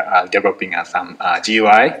we are developing some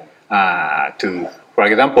GUI to, for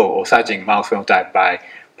example, searching mouse phenotype by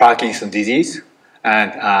Parkinson's disease,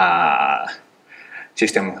 and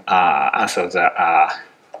system answers the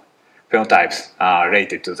phenotypes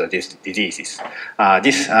related to the diseases.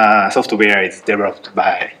 This software is developed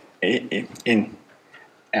by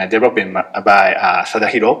developed by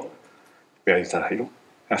Sadahiro. Where is Sadahiro?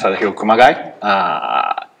 Sadahiro Kumagai.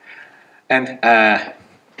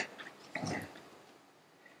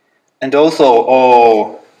 And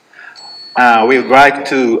also we would like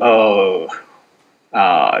to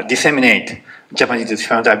disseminate Japanese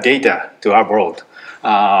phenotype data to our world.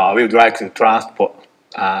 We would like to transfer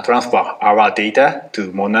our data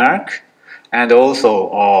to Monarch, and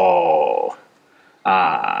also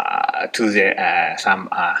to the some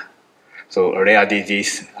so rare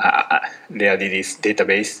disease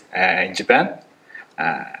database in Japan,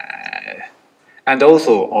 and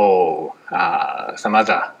also some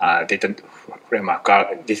other data framework.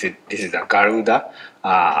 This is a Garuda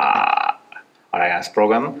Alliance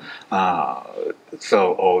program.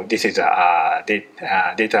 So this is a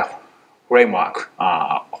data framework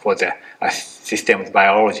for the systems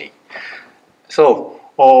biology. So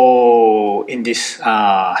in this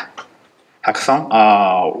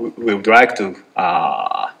hackathon, we would like to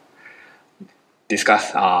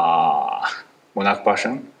discuss Monarch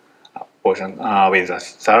portion with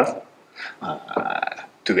Seth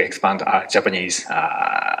to expand our Japanese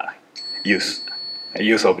use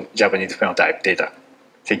of Japanese phenotype data.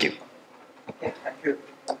 Thank you. Okay, thank you.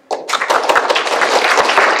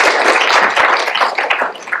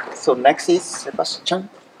 So next is Sebastian.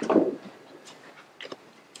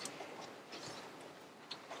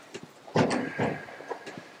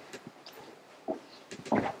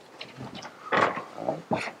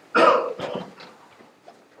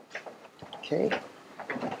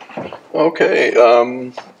 Okay.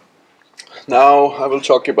 Now I will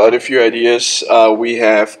talk about a few ideas we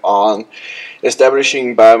have on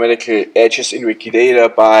establishing biomedical edges in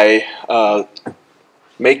Wikidata by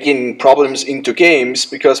making problems into games,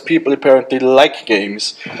 because people apparently like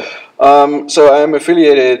games. So I'm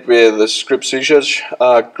affiliated with the Scripps Research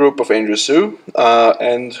group of Andrew Su,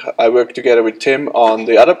 and I work together with Tim on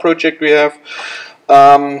the other project we have.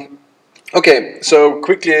 Okay, so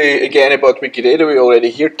quickly again about Wikidata. We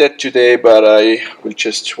already heard that today, but I will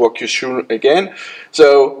just walk you through again.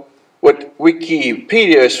 So what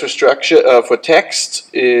Wikipedia is for structure for text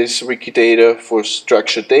is Wikidata for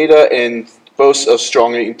structured data, and both are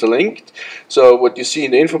strongly interlinked. So what you see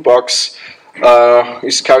in the info box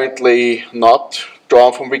is currently not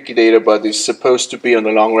drawn from Wikidata, but is supposed to be in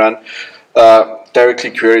the long run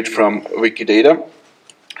directly queried from Wikidata.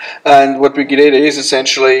 And what Wikidata is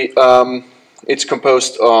essentially, it's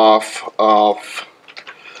composed of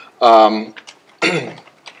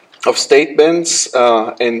statements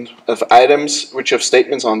and of items which have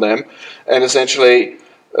statements on them, and essentially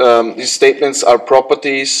These statements are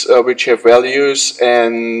properties which have values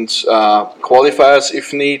and qualifiers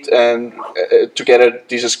if need, and together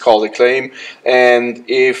this is called a claim. And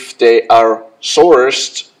if they are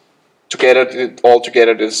sourced together, all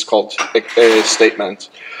together, this is called a statement.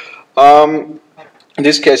 In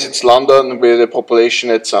this case, it's London with a population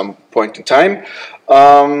at some point in time,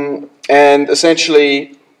 and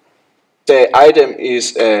essentially the item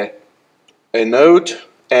is a node,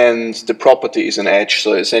 and the property is an edge.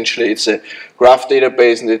 So essentially it's a graph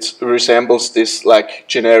database, and it resembles this like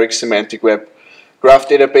generic semantic web graph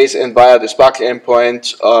database, and via the Sparkle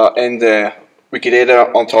endpoint and the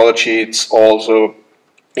Wikidata ontology, it's also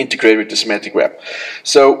integrated with the semantic web.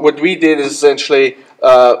 So what we did is essentially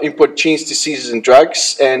import genes, diseases, and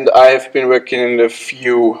drugs, and I have been working in a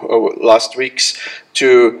few last weeks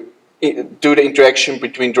to do the interaction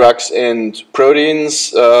between drugs and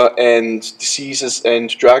proteins and diseases and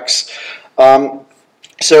drugs.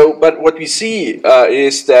 But what we see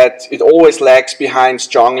is that it always lags behind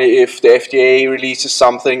strongly if the FDA releases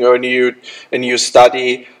something, or a new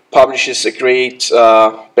study publishes a great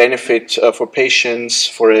benefit for patients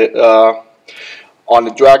for on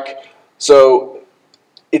the drug. So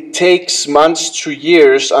it takes months to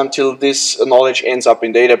years until this knowledge ends up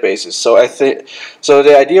in databases. So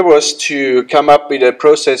the idea was to come up with a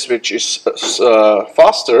process which is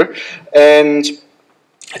faster, and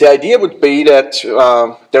the idea would be that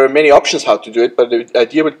there are many options how to do it, but the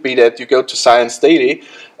idea would be that you go to Science Daily,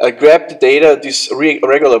 grab the data, these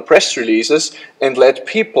regular press releases, and let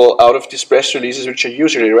people out of these press releases, which are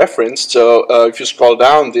usually referenced. So if you scroll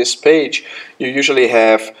down this page, you usually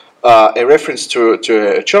have a reference to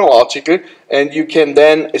a journal article, and you can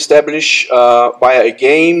then establish via a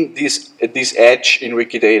game this edge in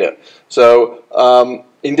Wikidata. So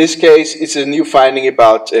in this case, it's a new finding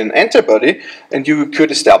about an antibody, and you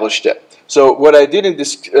could establish that. So what I did in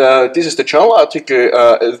this, this is the journal article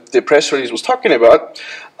the press release was talking about,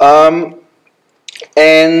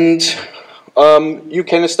 and you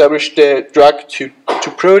can establish the drug to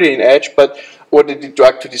protein edge, but or the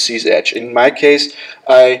drug to disease edge. In my case,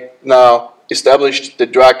 I now established the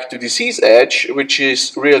drug to disease edge, which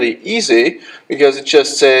is really easy because it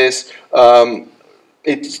just says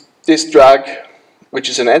this drug, which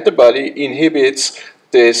is an antibody, inhibits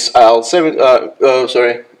this IL-7,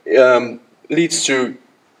 leads to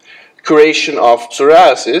curation of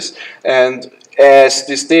psoriasis, and as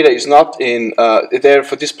this data is not in there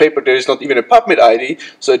for this paper, there is not even a PubMed ID,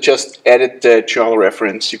 so I just added the journal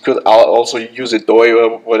reference. You could also use a DOI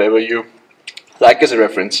or whatever you like as a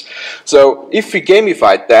reference. So if we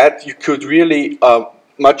gamified that, you could really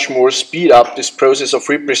much more speed up this process of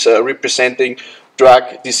representing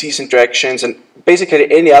drug-disease interactions, and basically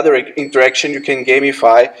any other interaction you can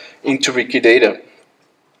gamify into Wikidata.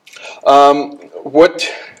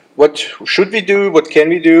 What should we do? What can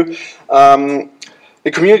we do?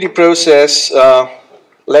 The community process,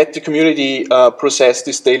 let the community process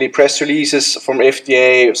these daily press releases from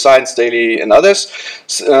FDA, Science Daily, and others.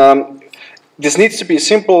 This needs to be a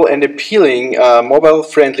simple and appealing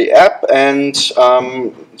mobile-friendly app, and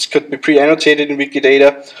it could be pre-annotated in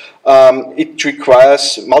Wikidata. It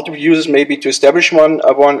requires multiple users maybe to establish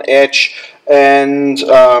one edge, and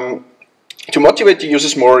to motivate the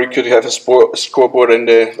users more, you could have a scoreboard and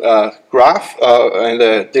a graph and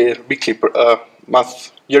the weekly,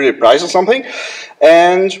 yearly price or something.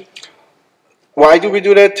 And why do we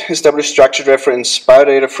do that? Establish structured reference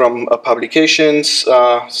biodata from publications,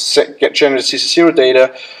 generate CC0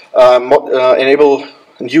 data, enable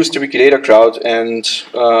and use the Wikidata crowd, and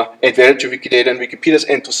add value to Wikidata and Wikipedia's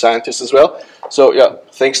and to scientists as well. So yeah,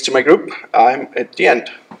 thanks to my group, I'm at the end.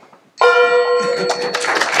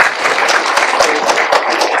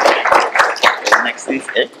 Next is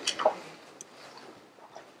Ed.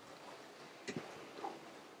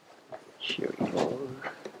 Here we go.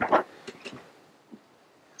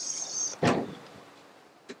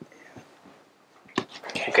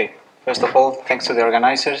 Okay, first of all, thanks to the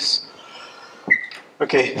organizers.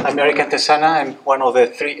 Okay, I'm Eric Antesana. I'm one of the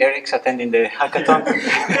 3 Erics attending the hackathon.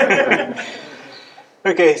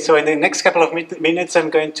 Okay, so in the next couple of minutes, I'm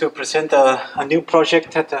going to present a new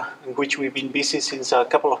project in which we've been busy since a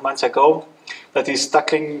couple of months ago, that is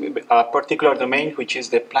tackling a particular domain, which is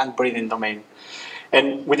the plant breeding domain.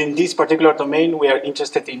 And within this particular domain, we are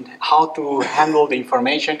interested in how to handle the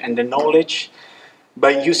information and the knowledge by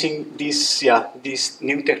using these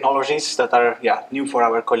new technologies that are new for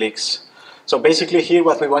our colleagues. So basically here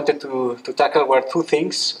what we wanted to tackle were 2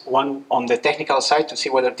 things. One on the technical side, to see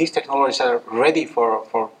whether these technologies are ready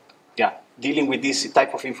for dealing with this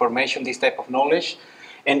type of information, this type of knowledge.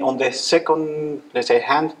 And on the second, let's say,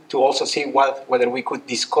 hand, to also see whether we could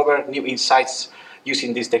discover new insights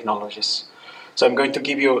using these technologies. So I'm going to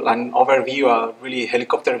give you an overview, a really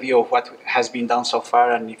helicopter view of what has been done so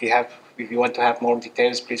far. And if you want to have more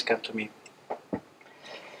details, please come to me.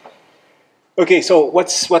 Okay, so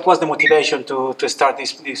what was the motivation to start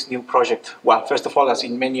this new project? Well, first of all, as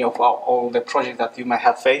in many of all the projects that you might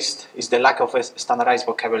have faced, is the lack of a standardized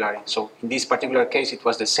vocabulary. So in this particular case, it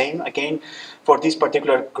was the same, again, for this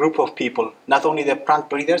particular group of people. Not only the plant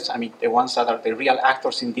breeders, I mean, the ones that are the real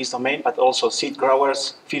actors in this domain, but also seed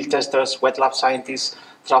growers, field testers, wet lab scientists,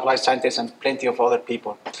 trap life scientists, and plenty of other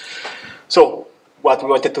people. So what we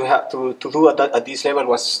wanted to do at this level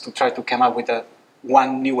was to try to come up with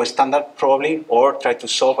one new standard, probably, or try to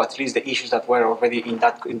solve at least the issues that were already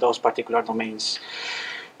in those particular domains.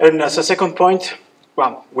 And as a second point,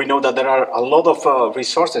 well, we know that there are a lot of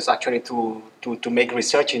resources actually to make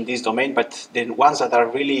research in this domain, but the ones that are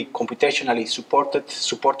really computationally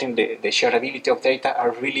supporting the shareability of data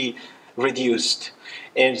are really reduced.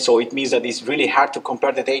 And so it means that it's really hard to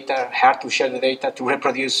compare the data, hard to share the data, to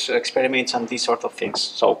reproduce experiments and these sort of things.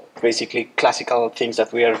 So basically classical things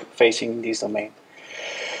that we are facing in this domain.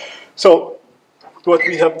 So what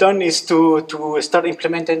we have done is to start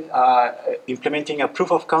implementing a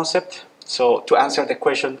proof of concept. So to answer the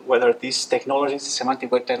question whether these technologies,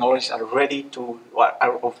 semantic web technologies, are ready to, or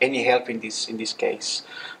are of any help in this case.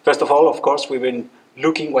 First of all, of course, we've been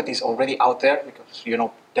looking what is already out there, because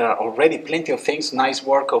there are already plenty of things, nice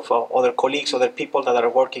work of other colleagues, other people that are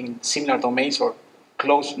working in similar domains or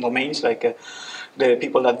close domains, like the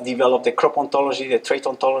people that develop the crop ontology, the trait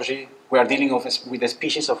ontology. We are dealing with the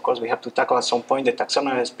species. Of course, we have to tackle at some point the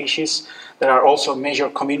taxonomy of species. There are also major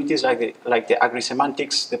communities like the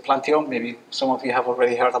agri-semantics, the plantiome, maybe some of you have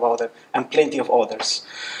already heard about it, and plenty of others.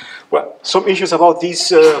 Well, some issues about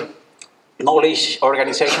these knowledge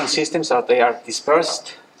organization systems are they are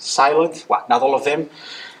dispersed, siloed, well, not all of them.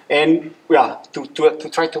 And yeah, to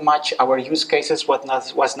try to match our use cases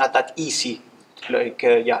was not that easy. Like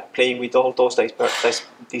playing with all those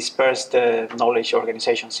dispersed knowledge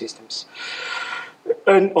organization systems.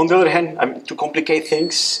 And on the other hand, to complicate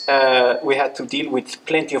things, we had to deal with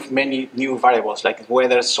plenty of many new variables like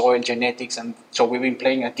weather, soil, genetics, and so we've been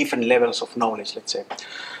playing at different levels of knowledge, let's say.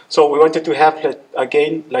 So we wanted to have,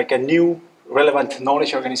 again, like a new relevant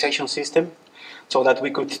knowledge organization system, so that we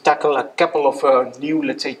could tackle a couple of new,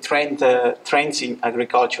 let's say, trends in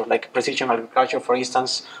agriculture, like precision agriculture, for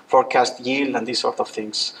instance, forecast yield and these sort of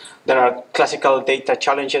things. There are classical data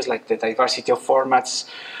challenges like the diversity of formats.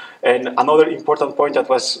 And another important point that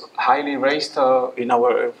was highly raised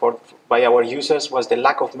by our users was the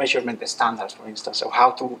lack of measurement standards, for instance, so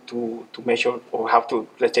how to measure or how to,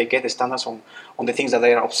 let's say, get the standards on the things that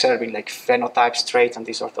they are observing, like phenotypes, traits, and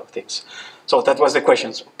these sort of things. So that was the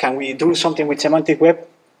question. So can we do something with semantic web?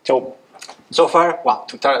 So far, well,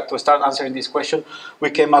 to start answering this question,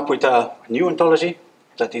 we came up with a new ontology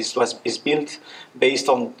that is built based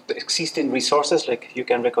on the existing resources, like you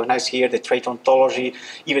can recognize here the trait ontology,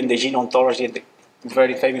 even the gene ontology, the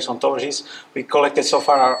very famous ontologies. We collected so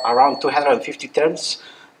far around 250 terms.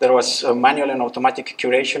 There was manual and automatic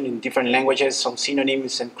curation in different languages, some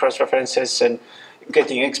synonyms and cross-references, and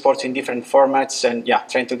getting exports in different formats, and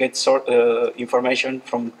trying to get information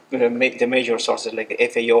from the major sources like the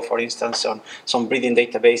FAO, for instance, on some breeding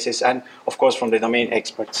databases, and of course from the domain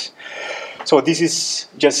experts. So this is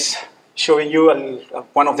just showing you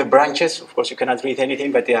one of the branches. Of course, you cannot read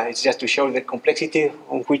anything, but it's just to show the complexity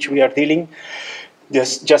on which we are dealing.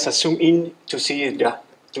 Just a zoom in to see it,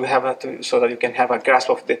 so that you can have a grasp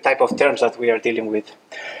of the type of terms that we are dealing with.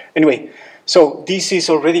 Anyway, so this is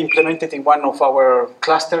already implemented in one of our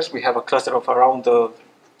clusters. We have a cluster of around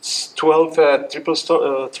 12 triple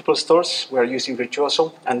stores. We are using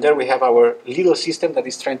Virtuoso, and there we have our little system that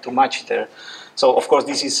is trying to match there. So of course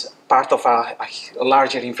this is part of a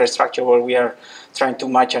larger infrastructure where we are trying to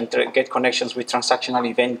match and get connections with transactional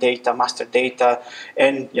event data, master data,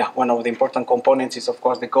 and one of the important components is of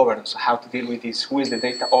course the governance, how to deal with this, who is the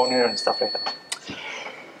data owner and stuff like that.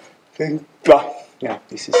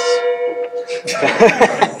 This is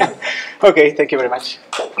okay. Thank you very much.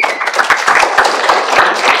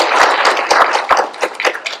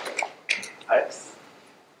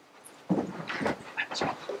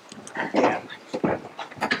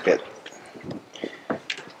 Good.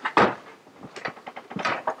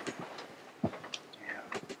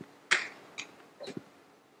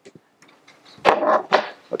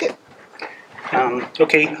 Okay.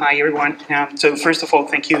 Okay. Hi, everyone. So first of all,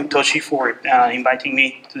 thank you, Toshi, for inviting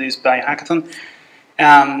me to this BioHackathon.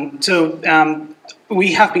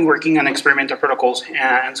 We have been working on experimental protocols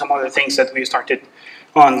and some other things that we started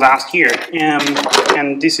on last year,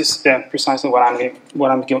 and this is precisely what I'm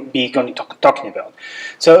going to be talking about.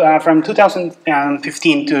 So from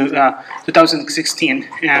 2015 to 2016,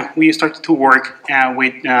 we started to work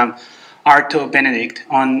with Arto Benedict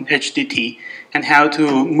on HTT and how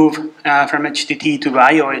to move from HTT to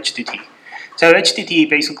BioHTT. So HTT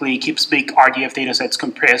basically keeps big RDF datasets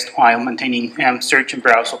compressed while maintaining search and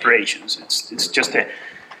browse operations. It's just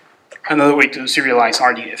another way to serialize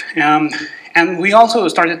RDF. And we also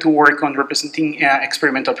started to work on representing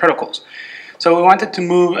experimental protocols. So we wanted to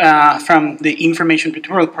move from the information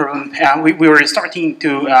retrieval problem. We were starting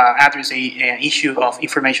to address an issue of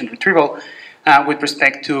information retrieval with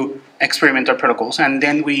respect to experimental protocols. And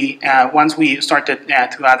then we, once we started to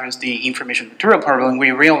address the information retrieval problem,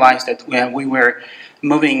 we realized that we were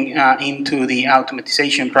moving into the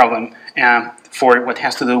automatization problem for what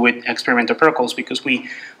has to do with experimental protocols, because we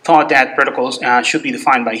thought that protocols should be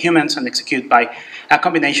defined by humans and executed by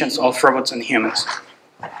combinations of robots and humans.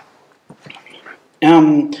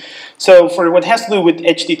 So for what has to do with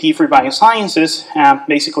HTT for biosciences,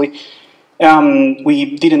 basically,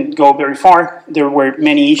 we didn't go very far. There were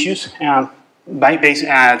many issues. The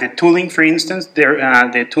tooling, for instance,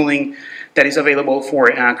 the tooling that is available for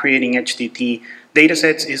creating HTT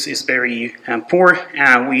datasets is very poor.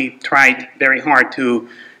 We tried very hard to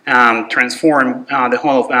transform the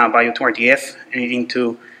whole of BioHackathon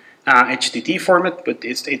into HTT format, but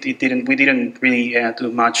we didn't really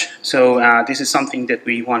do much. So this is something that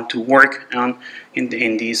we want to work on in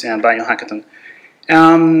this BioHackathon.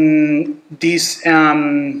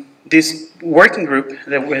 This working group,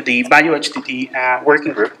 the BioHTT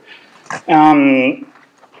working group,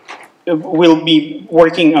 will be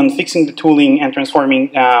working on fixing the tooling and transforming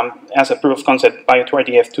as a proof of concept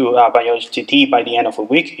BioHTF to BioHTT by the end of a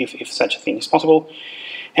week, if such a thing is possible.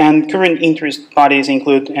 And current interest bodies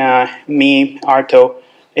include me, Arto,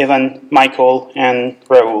 Evan, Michael, and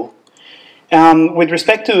Raul. With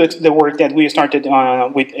respect to the work that we started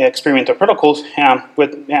with experimental protocols,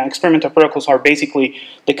 experimental protocols are basically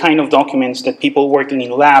the kind of documents that people working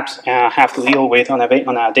in labs have to deal with on a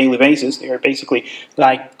daily basis. They are basically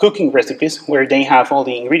like cooking recipes, where they have all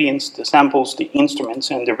the ingredients, the samples, the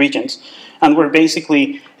instruments, and the reagents, and where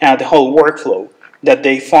basically the whole workflow that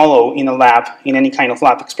they follow in a lab, in any kind of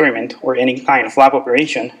lab experiment or any kind of lab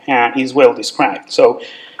operation is well described. So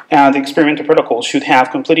the experimental protocols should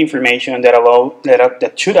have complete information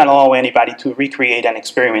that should allow anybody to recreate an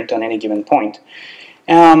experiment on any given point.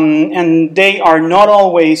 And they are not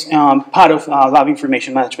always part of lab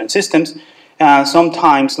information management systems.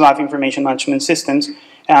 Sometimes lab information management systems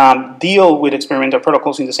deal with experimental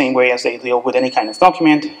protocols in the same way as they deal with any kind of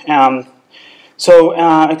document. So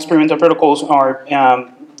experimental protocols are,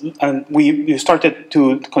 we started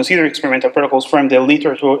to consider experimental protocols from the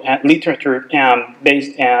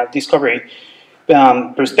literature-based discovery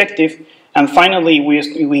perspective. And finally,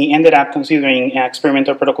 we ended up considering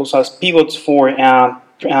experimental protocols as pivots for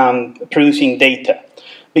producing data.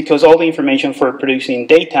 Because all the information for producing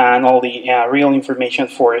data and all the real information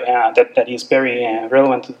for that is very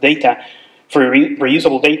relevant to the data, for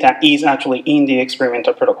reusable data, is actually in the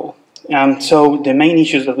experimental protocol. So the main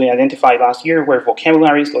issues that we identified last year were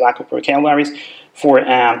vocabularies, the lack of vocabularies for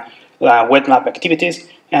wet lab activities,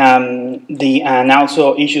 and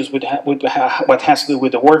also issues with what has to do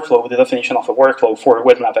with the workflow, with the definition of a workflow for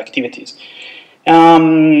wet lab activities.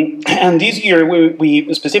 And this year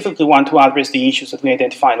we specifically want to address the issues that we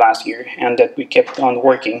identified last year and that we kept on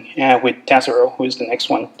working with Tazero, who is the next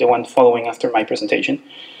one, the one following after my presentation.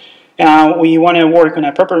 We want to work on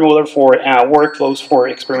a proper model for workflows for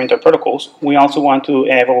experimental protocols. We also want to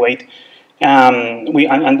evaluate, we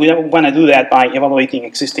want to do that by evaluating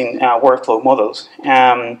existing workflow models.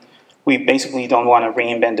 We basically don't want to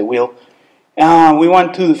reinvent the wheel. We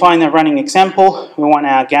want to define a running example. We want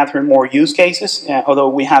to gather more use cases, although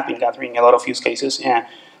we have been gathering a lot of use cases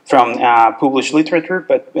from published literature,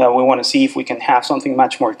 but we want to see if we can have something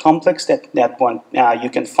much more complex that you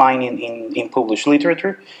can find in published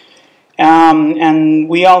literature. And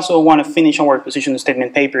we also want to finish our position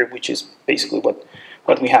statement paper, which is basically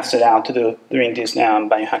what we have set out to do during this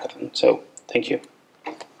BioHackathon. So, thank you.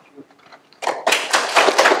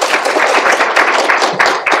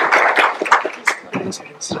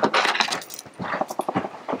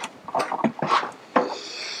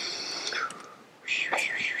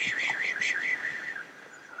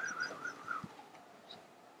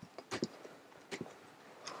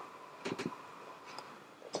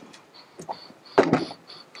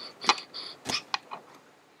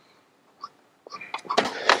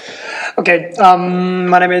 Okay,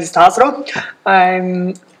 my name is Tazero.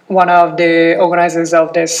 I'm one of the organizers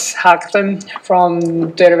of this hackathon from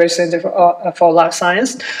Database Center for Life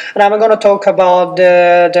Science, and I'm going to talk about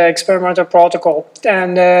the experimental protocol.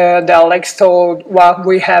 And the Alex told what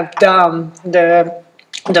we have done the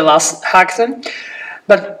last hackathon,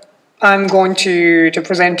 but I'm going to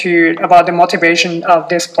present to you about the motivation of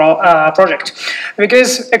this project.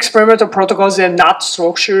 Because experimental protocols are not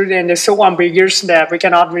structured and they're so ambiguous that we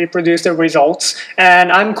cannot reproduce the results.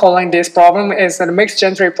 And I'm calling this problem as a mixed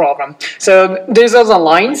entry problem. So these are the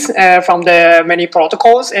lines from the many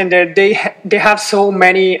protocols, and they have so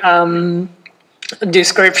many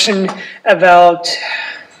description about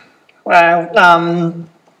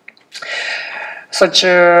such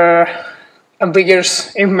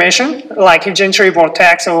ambiguous information, like gently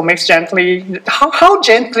vortex or mixed gently. How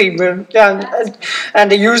gently,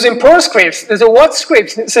 and using Perl scripts. So what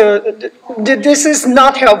scripts? So this is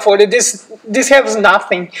not helpful. This has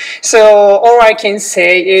nothing. So all I can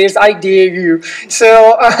say is I dare you.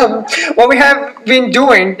 So what we have been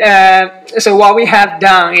doing. So what we have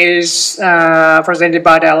done is presented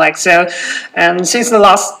by the Alexa, and since the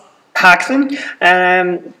last hackathon,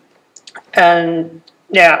 and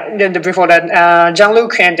yeah, before that,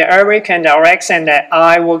 Jean-Luc and Eric and Alex and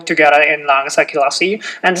I worked together in Nagasaki last year.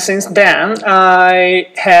 And since then, I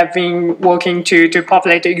have been working to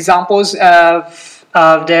populate examples of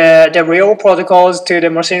the real protocols to the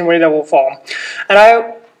machine-readable form. And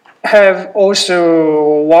I have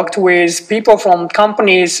also worked with people from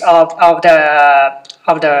companies of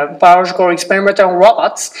the biological experimental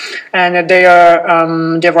robots, and they are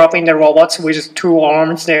developing the robots with 2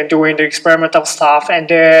 arms. They're doing the experimental stuff, and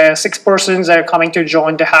the 6 persons are coming to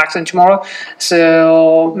join the hackathon tomorrow.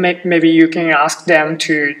 So maybe you can ask them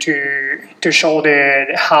to show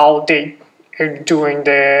how they are doing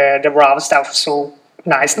the raw stuff so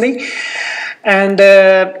nicely.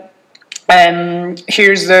 And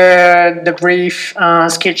here's the brief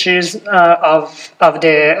sketches of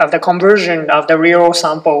the conversion of the real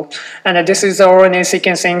sample, and this is the RNA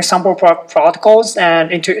sequencing sample protocols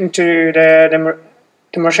and into the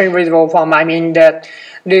machine readable form. I mean that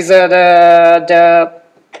these are the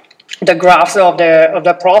graphs of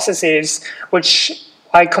the processes which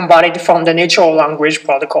I combined from the natural language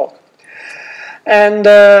protocol, and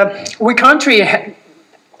we currently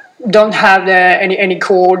don't have any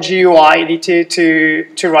core GUI to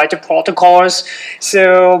write the protocols,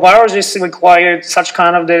 so biologists require such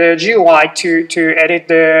kind of the GUI to edit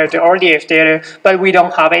the RDF data, but we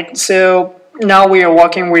don't have it. So now we are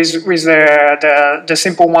working with the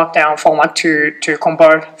simple markdown format to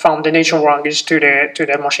convert from the natural language to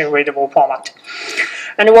the machine readable format.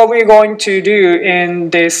 And what we're going to do in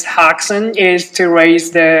this hackathon is to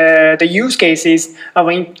raise the use cases of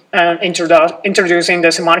introducing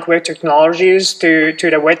the semantic web technologies to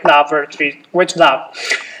the wet lab.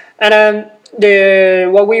 And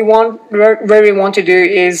what we really want to do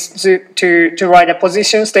is to write a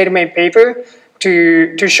position statement paper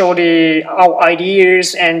to show our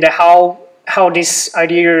ideas and how this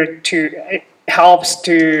idea helps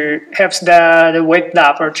the wet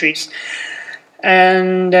laboratories.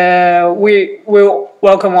 And we will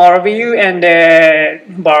welcome all of you and the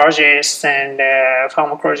biologists and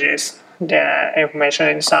pharmacologists, the information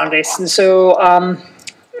inside this. And so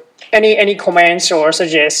any comments or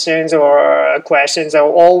suggestions or questions are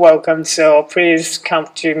all welcome. So please come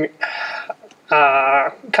to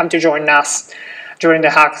join us during the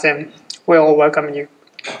hackathon. We all welcome you.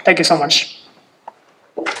 Thank you so much.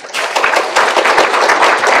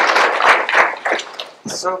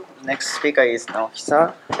 So next speaker is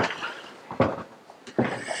Noctua.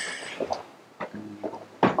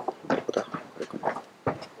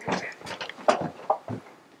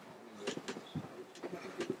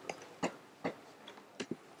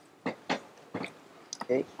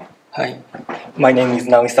 Okay. Hi, my name is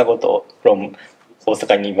Noctua from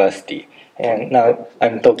Osaka University, and now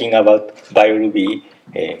I'm talking about BioRuby.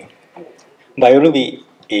 BioRuby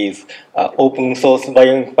is open source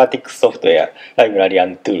bioinformatics software, library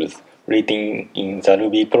and tools written in the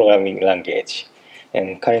Ruby programming language.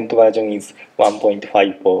 And current version is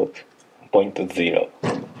 1.54.0.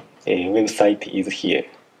 A website is here.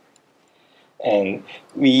 And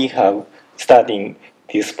we have started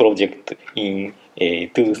this project in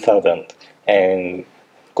 2000 and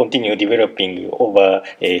continue developing over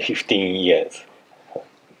 15 years.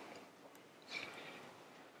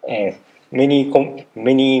 And many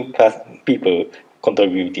people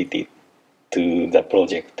contributed to the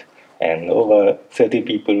project, and over 30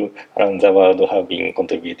 people around the world have been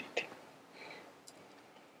contributed.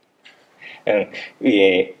 And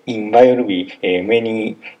in BioRuby,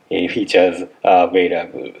 many features are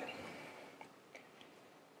available.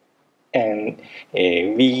 And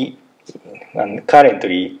we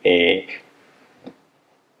currently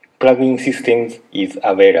plugin systems is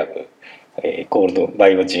available called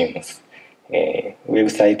BioGenes.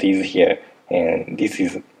 Website is here, and this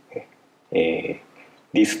is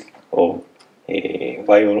list of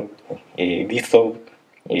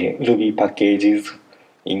Ruby packages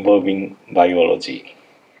involving biology.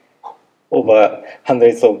 Over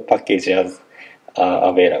hundreds of packages are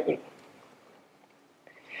available.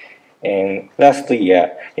 And last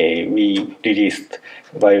year, we released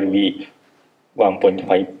BioRuby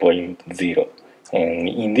 1.5.0. And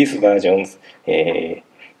in these versions,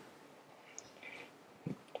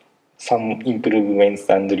 some improvements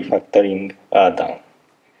and refactoring are done.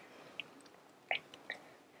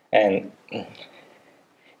 And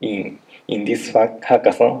in this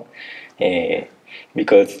hackathon,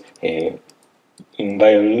 because in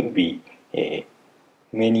BioRuby,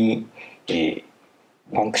 many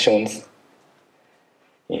functions,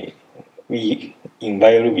 in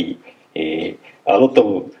BioRuby, a lot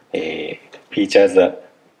of features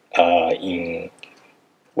are in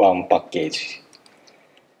one package.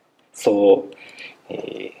 So,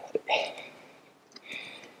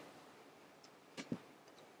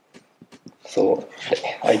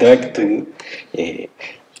 I'd like to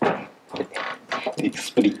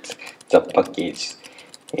split the package.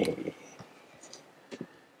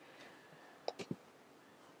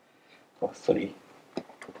 Sorry.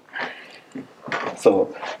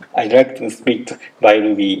 So I'd like to split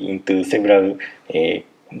BioRuby into several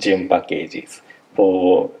gem packages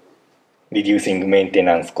for reducing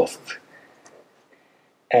maintenance costs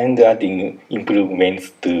and adding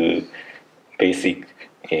improvements to basic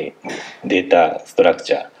data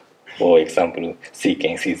structure, for example,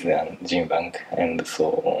 sequences and gene bank and so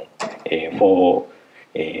on, for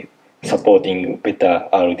supporting better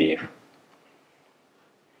RDF.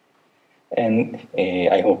 And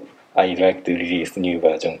I hope I'd like to release new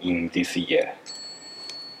version in this year.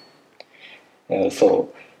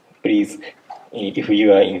 So please, if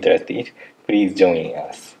you are interested, please join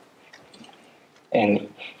us. And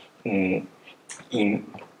in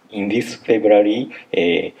this February,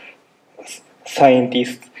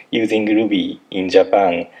 scientists using Ruby in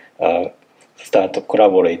Japan start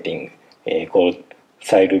collaborating called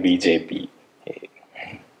SciRubyJP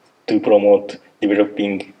to promote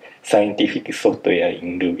developing scientific software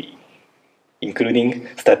in Ruby, including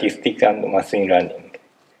statistics and machine learning.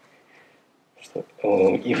 So,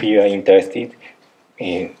 if you are interested,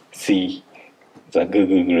 see the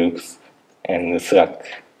Google groups and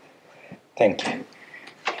Slack. Thank you.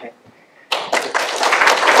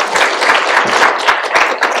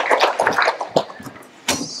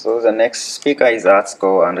 So the next speaker is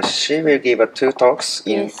Atsuko, and she will give 2 talks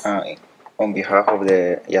on behalf of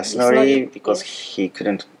the Yasunori because he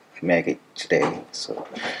couldn't make it today. So.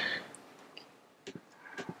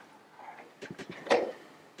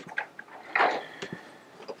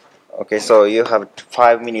 Okay, so you have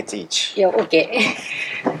 5 minutes each. Yeah, okay.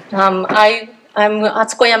 I'm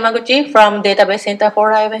Atsuko Yamaguchi from Database Center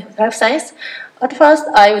for Life Science. At first,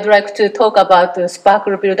 I would like to talk about the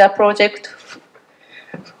Sparkle Builder project.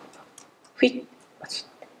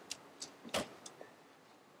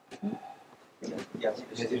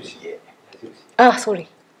 Sorry.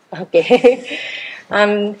 Okay.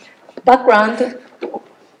 Background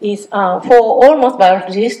is for almost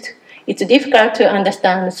biologists, it's difficult to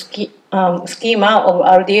understand schema of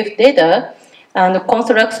RDF data and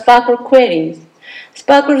construct Sparkle queries.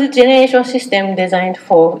 Sparkle generation system designed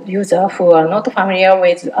for users who are not familiar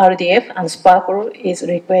with RDF and Sparkle is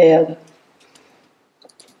required.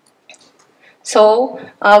 So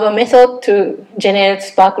our method to generate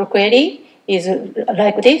Sparkle query is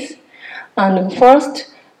like this. And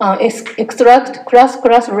first, extract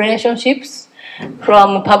class-class relationships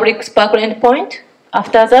from public Sparkle endpoint.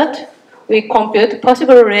 After that, we compute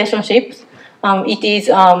possible relationships. It is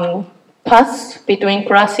paths between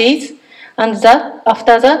classes, and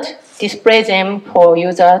after that, display them for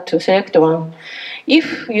user to select one.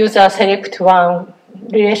 If user select one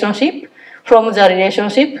relationship, from the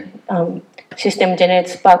relationship, system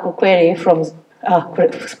generates Sparkle query from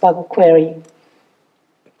Sparkle query.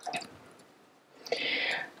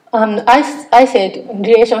 I said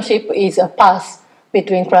relationship is a path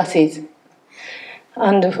between classes.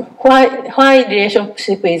 And why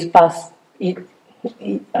relationship is path?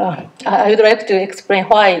 I would like to explain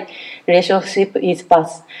why relationship is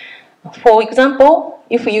path. For example,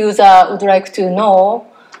 if user would like to know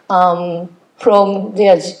from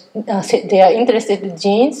their interested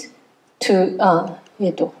genes to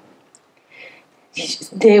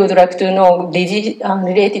they would like to know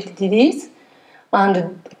related disease.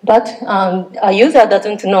 But a user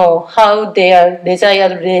doesn't know how their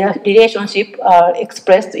desired relationship are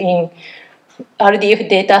expressed in RDF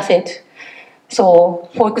dataset. So,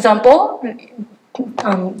 for example,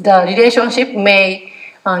 the relationship may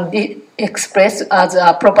be expressed as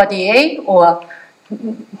a property A or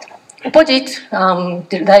opposite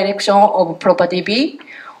direction of property B,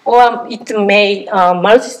 or it may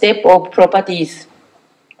multi-step of properties.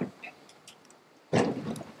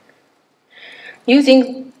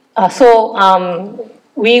 Using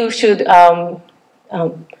we should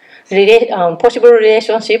relate possible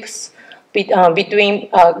relationships between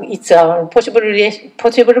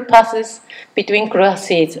possible passes between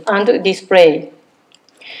classes and display.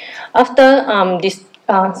 After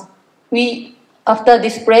after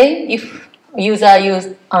display, if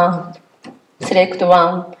user select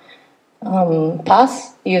one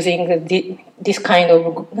path using this kind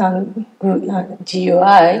of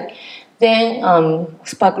GUI, then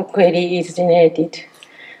Sparkle query is generated.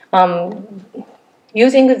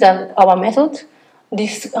 Using our method,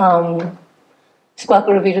 this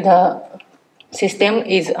Sparkle builder system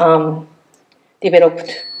is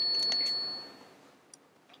developed.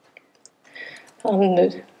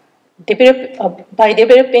 By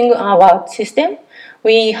developing our system,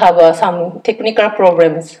 we have some technical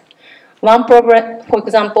problems. One problem, for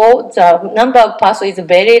example, the number of paths is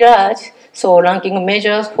very large, so ranking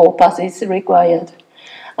measures for paths is required.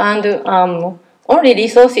 And only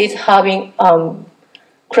resources having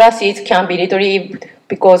classes can be retrieved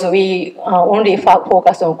because we only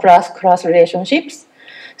focus on class relationships.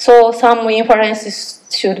 So some inferences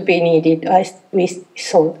should be needed, we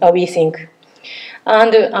think.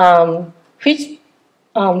 And which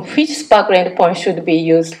Sparkle endpoint should be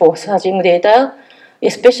used for searching data,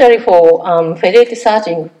 especially for federated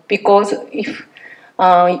searching, because if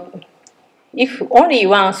only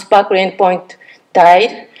one Sparkle endpoint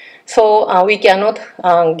died, so we cannot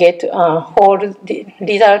get whole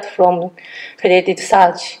result from federated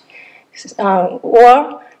search.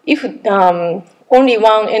 Or if only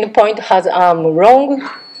one endpoint has wrong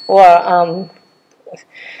or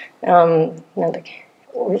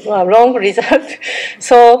wrong result,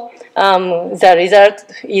 so the result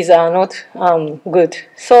is not good.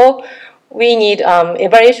 So we need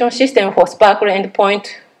evaluation system for Sparkle endpoint,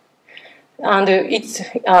 and it's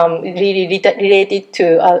really related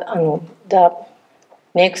to the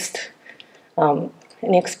next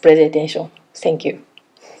presentation. Thank you.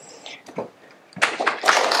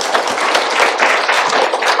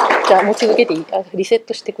 じゃあもう続けていい？リセッ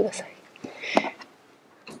トしてください。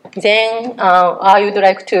Then I would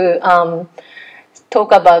like to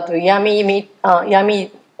talk about Yami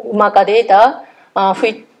Umaka data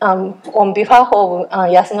which, on behalf of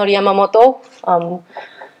Yasunori Yamamoto.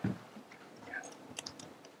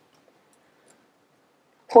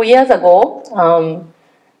 4 years ago,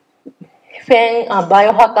 when a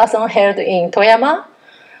BioHackathon held in Toyama,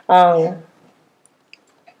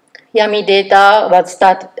 Yami data was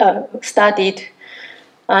started,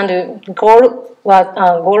 and the goal was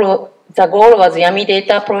Yami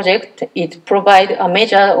data project. It provides a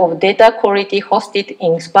measure of data quality hosted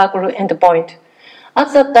in Sparkle endpoint.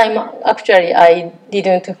 At that time, actually, I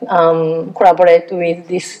didn't collaborate with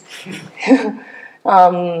this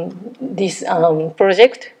this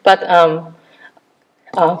project, but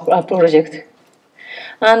project.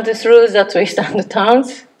 And through the twists and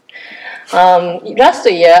turns, last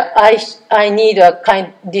year I need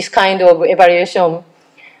this kind of evaluation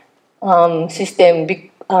system,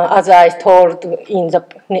 as I told in the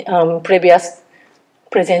previous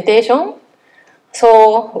presentation.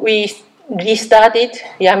 So we restarted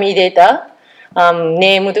Yami data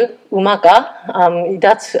named Umaka.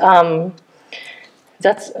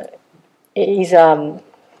 That is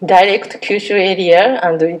direct Kyushu area,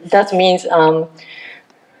 and that means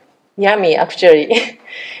Yami actually.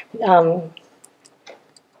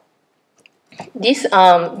 This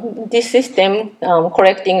system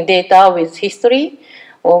collecting data with history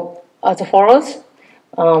as follows.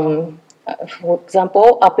 For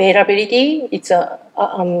example, availability, it's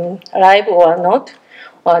live or not,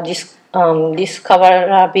 or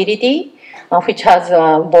discoverability, which has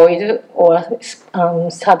a void or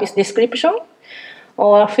service description,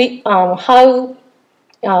 or how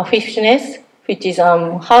fishness, which is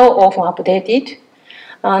how often updated,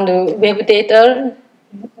 and web data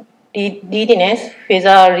readiness,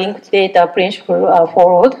 whether linked data principles are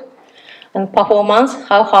followed, and performance,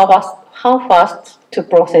 how fast to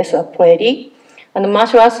process a query, and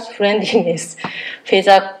malicious friendliness,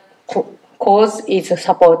 whether cause is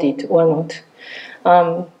supported or not.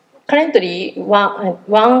 Currently,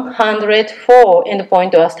 104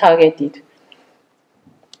 endpoints are targeted.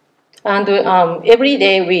 And every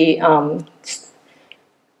day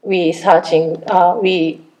we searching,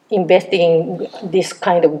 we investing this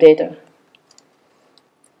kind of data.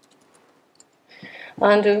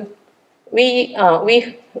 And we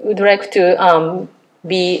would like to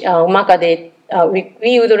be Umaka data.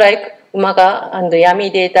 We would like Umaka and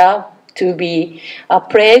Yami data to be a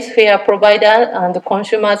place where provider and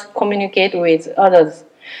consumers communicate with others.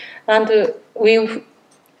 And we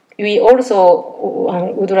also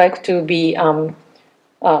would like to be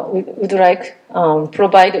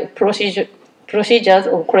provide procedures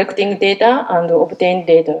of collecting data and obtain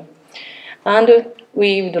data. And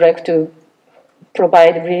we would like to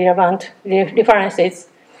provide relevant references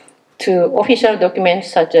to official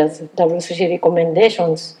documents such as WCC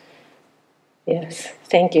recommendations. Yes,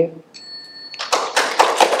 thank you.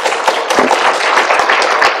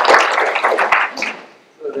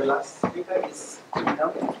 So the last speaker is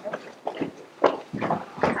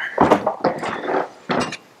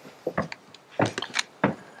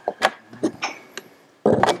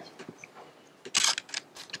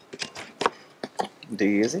Do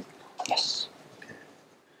you use it? Yes.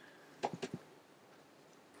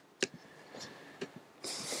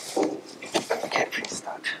 Okay, please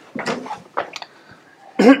start.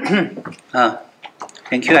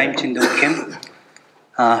 Thank you, I'm Jin-Do Kim.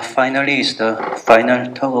 Finally, it's the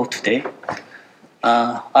final talk of today.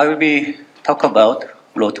 I will be talk about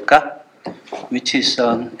LODCA, which is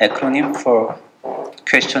an acronym for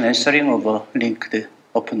question answering over linked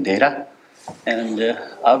open data. And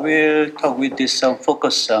I will talk with this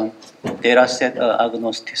focus on dataset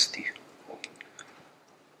agnosticity.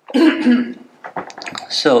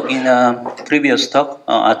 So in a previous talk,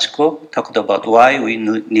 Achiko talked about why we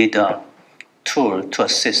need a tool to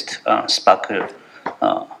assist Sparkle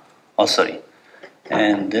authoring.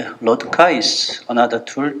 And LODCA is another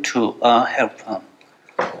tool to help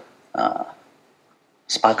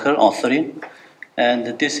Sparkle authoring.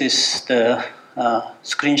 And this is the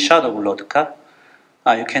screenshot of LODCA.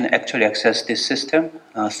 You can actually access this system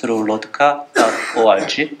through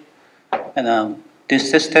lodca.org. And this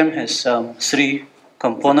system has 3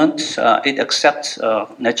 components. It accepts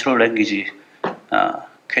natural language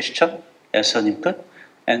question as an input.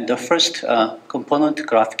 And the first component,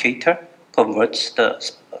 graphicator, converts the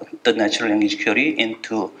natural language query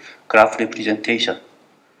into graph representation.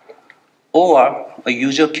 Or a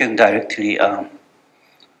user can directly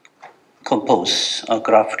compose a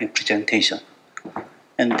graph representation.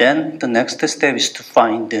 And then the next step is to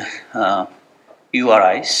find the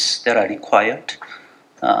URIs that are required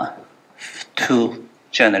to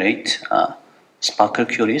generate Sparkle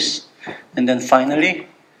queries. And then finally,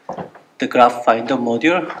 the graph finder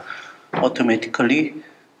module automatically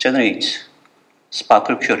generates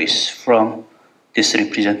Sparkle queries from this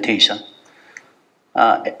representation.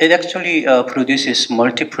 It actually produces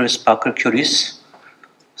multiple Sparkle queries.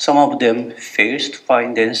 Some of them fails to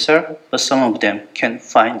find the answer, but some of them can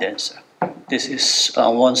find the answer. This is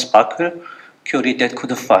one Sparkle query that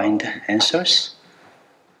could find answers.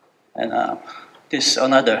 And this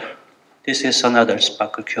is another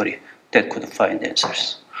Sparkle query that could find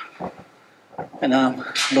answers. And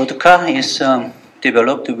LODCA is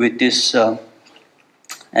developed with this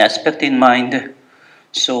aspect in mind.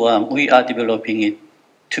 So we are developing it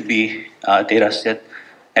to be dataset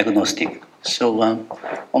agnostic. So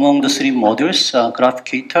among the 3 modules,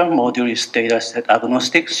 graphicator module is dataset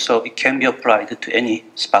agnostic, so it can be applied to any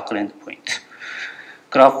Sparkle endpoint.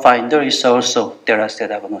 Graph finder is also dataset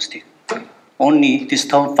agnostic. Only this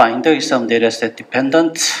term finder is dataset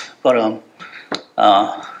dependent, but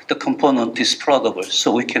the component is pluggable,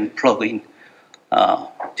 so we can plug in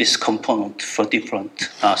this component for different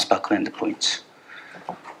Sparkle endpoints.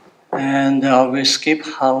 And I will skip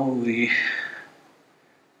how we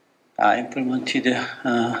implemented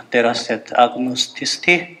dataset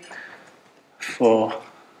agnosticity for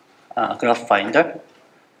graph finder.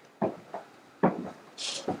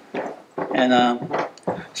 And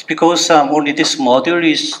it's because only this module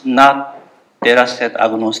is not dataset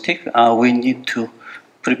agnostic, we need to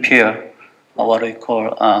prepare what we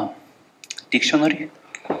call dictionary.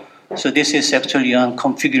 So this is actually a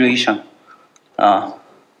configuration.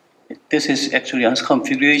 This is actually a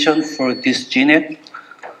configuration for this GNet.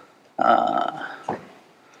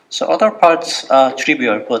 So other parts are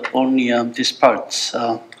trivial, but only this parts,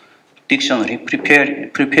 dictionary.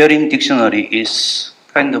 Preparing dictionary is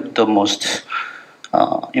kind of the most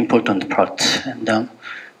important part. And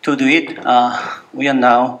to do it, we are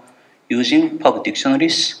now using pub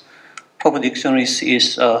dictionaries. Pub dictionaries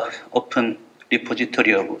is an open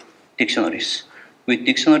repository of dictionaries. With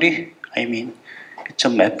dictionary, I mean it's a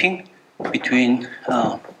mapping between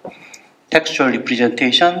textual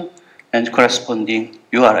representation and corresponding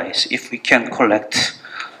URIs. If we can collect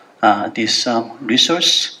this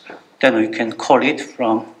resource, then we can call it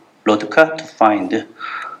from Lodka to find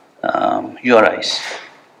URIs.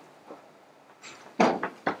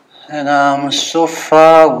 And so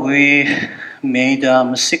far we made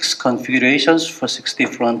 6 configurations for 6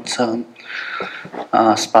 different Sparkle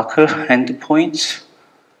endpoints.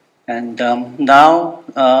 And now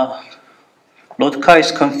Lodka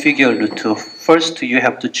is configured to, first you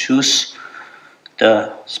have to choose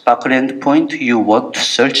the Sparkle endpoint you want to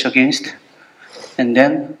search against, and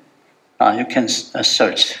then you can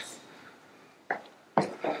search.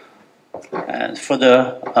 And for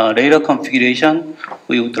the later configuration,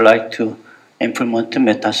 we would like to implement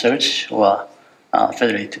meta search or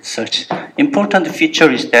federated search. Important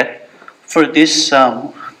feature is that for this,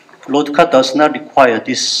 Lodka does not require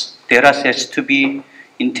these data sets to be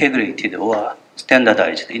integrated or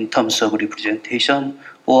standardized in terms of representation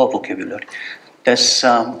or vocabulary. That's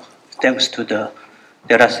thanks to the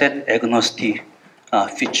dataset agnostic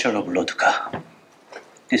feature of Lodka.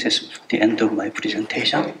 This is the end of my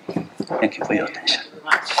presentation. Thank you for your attention.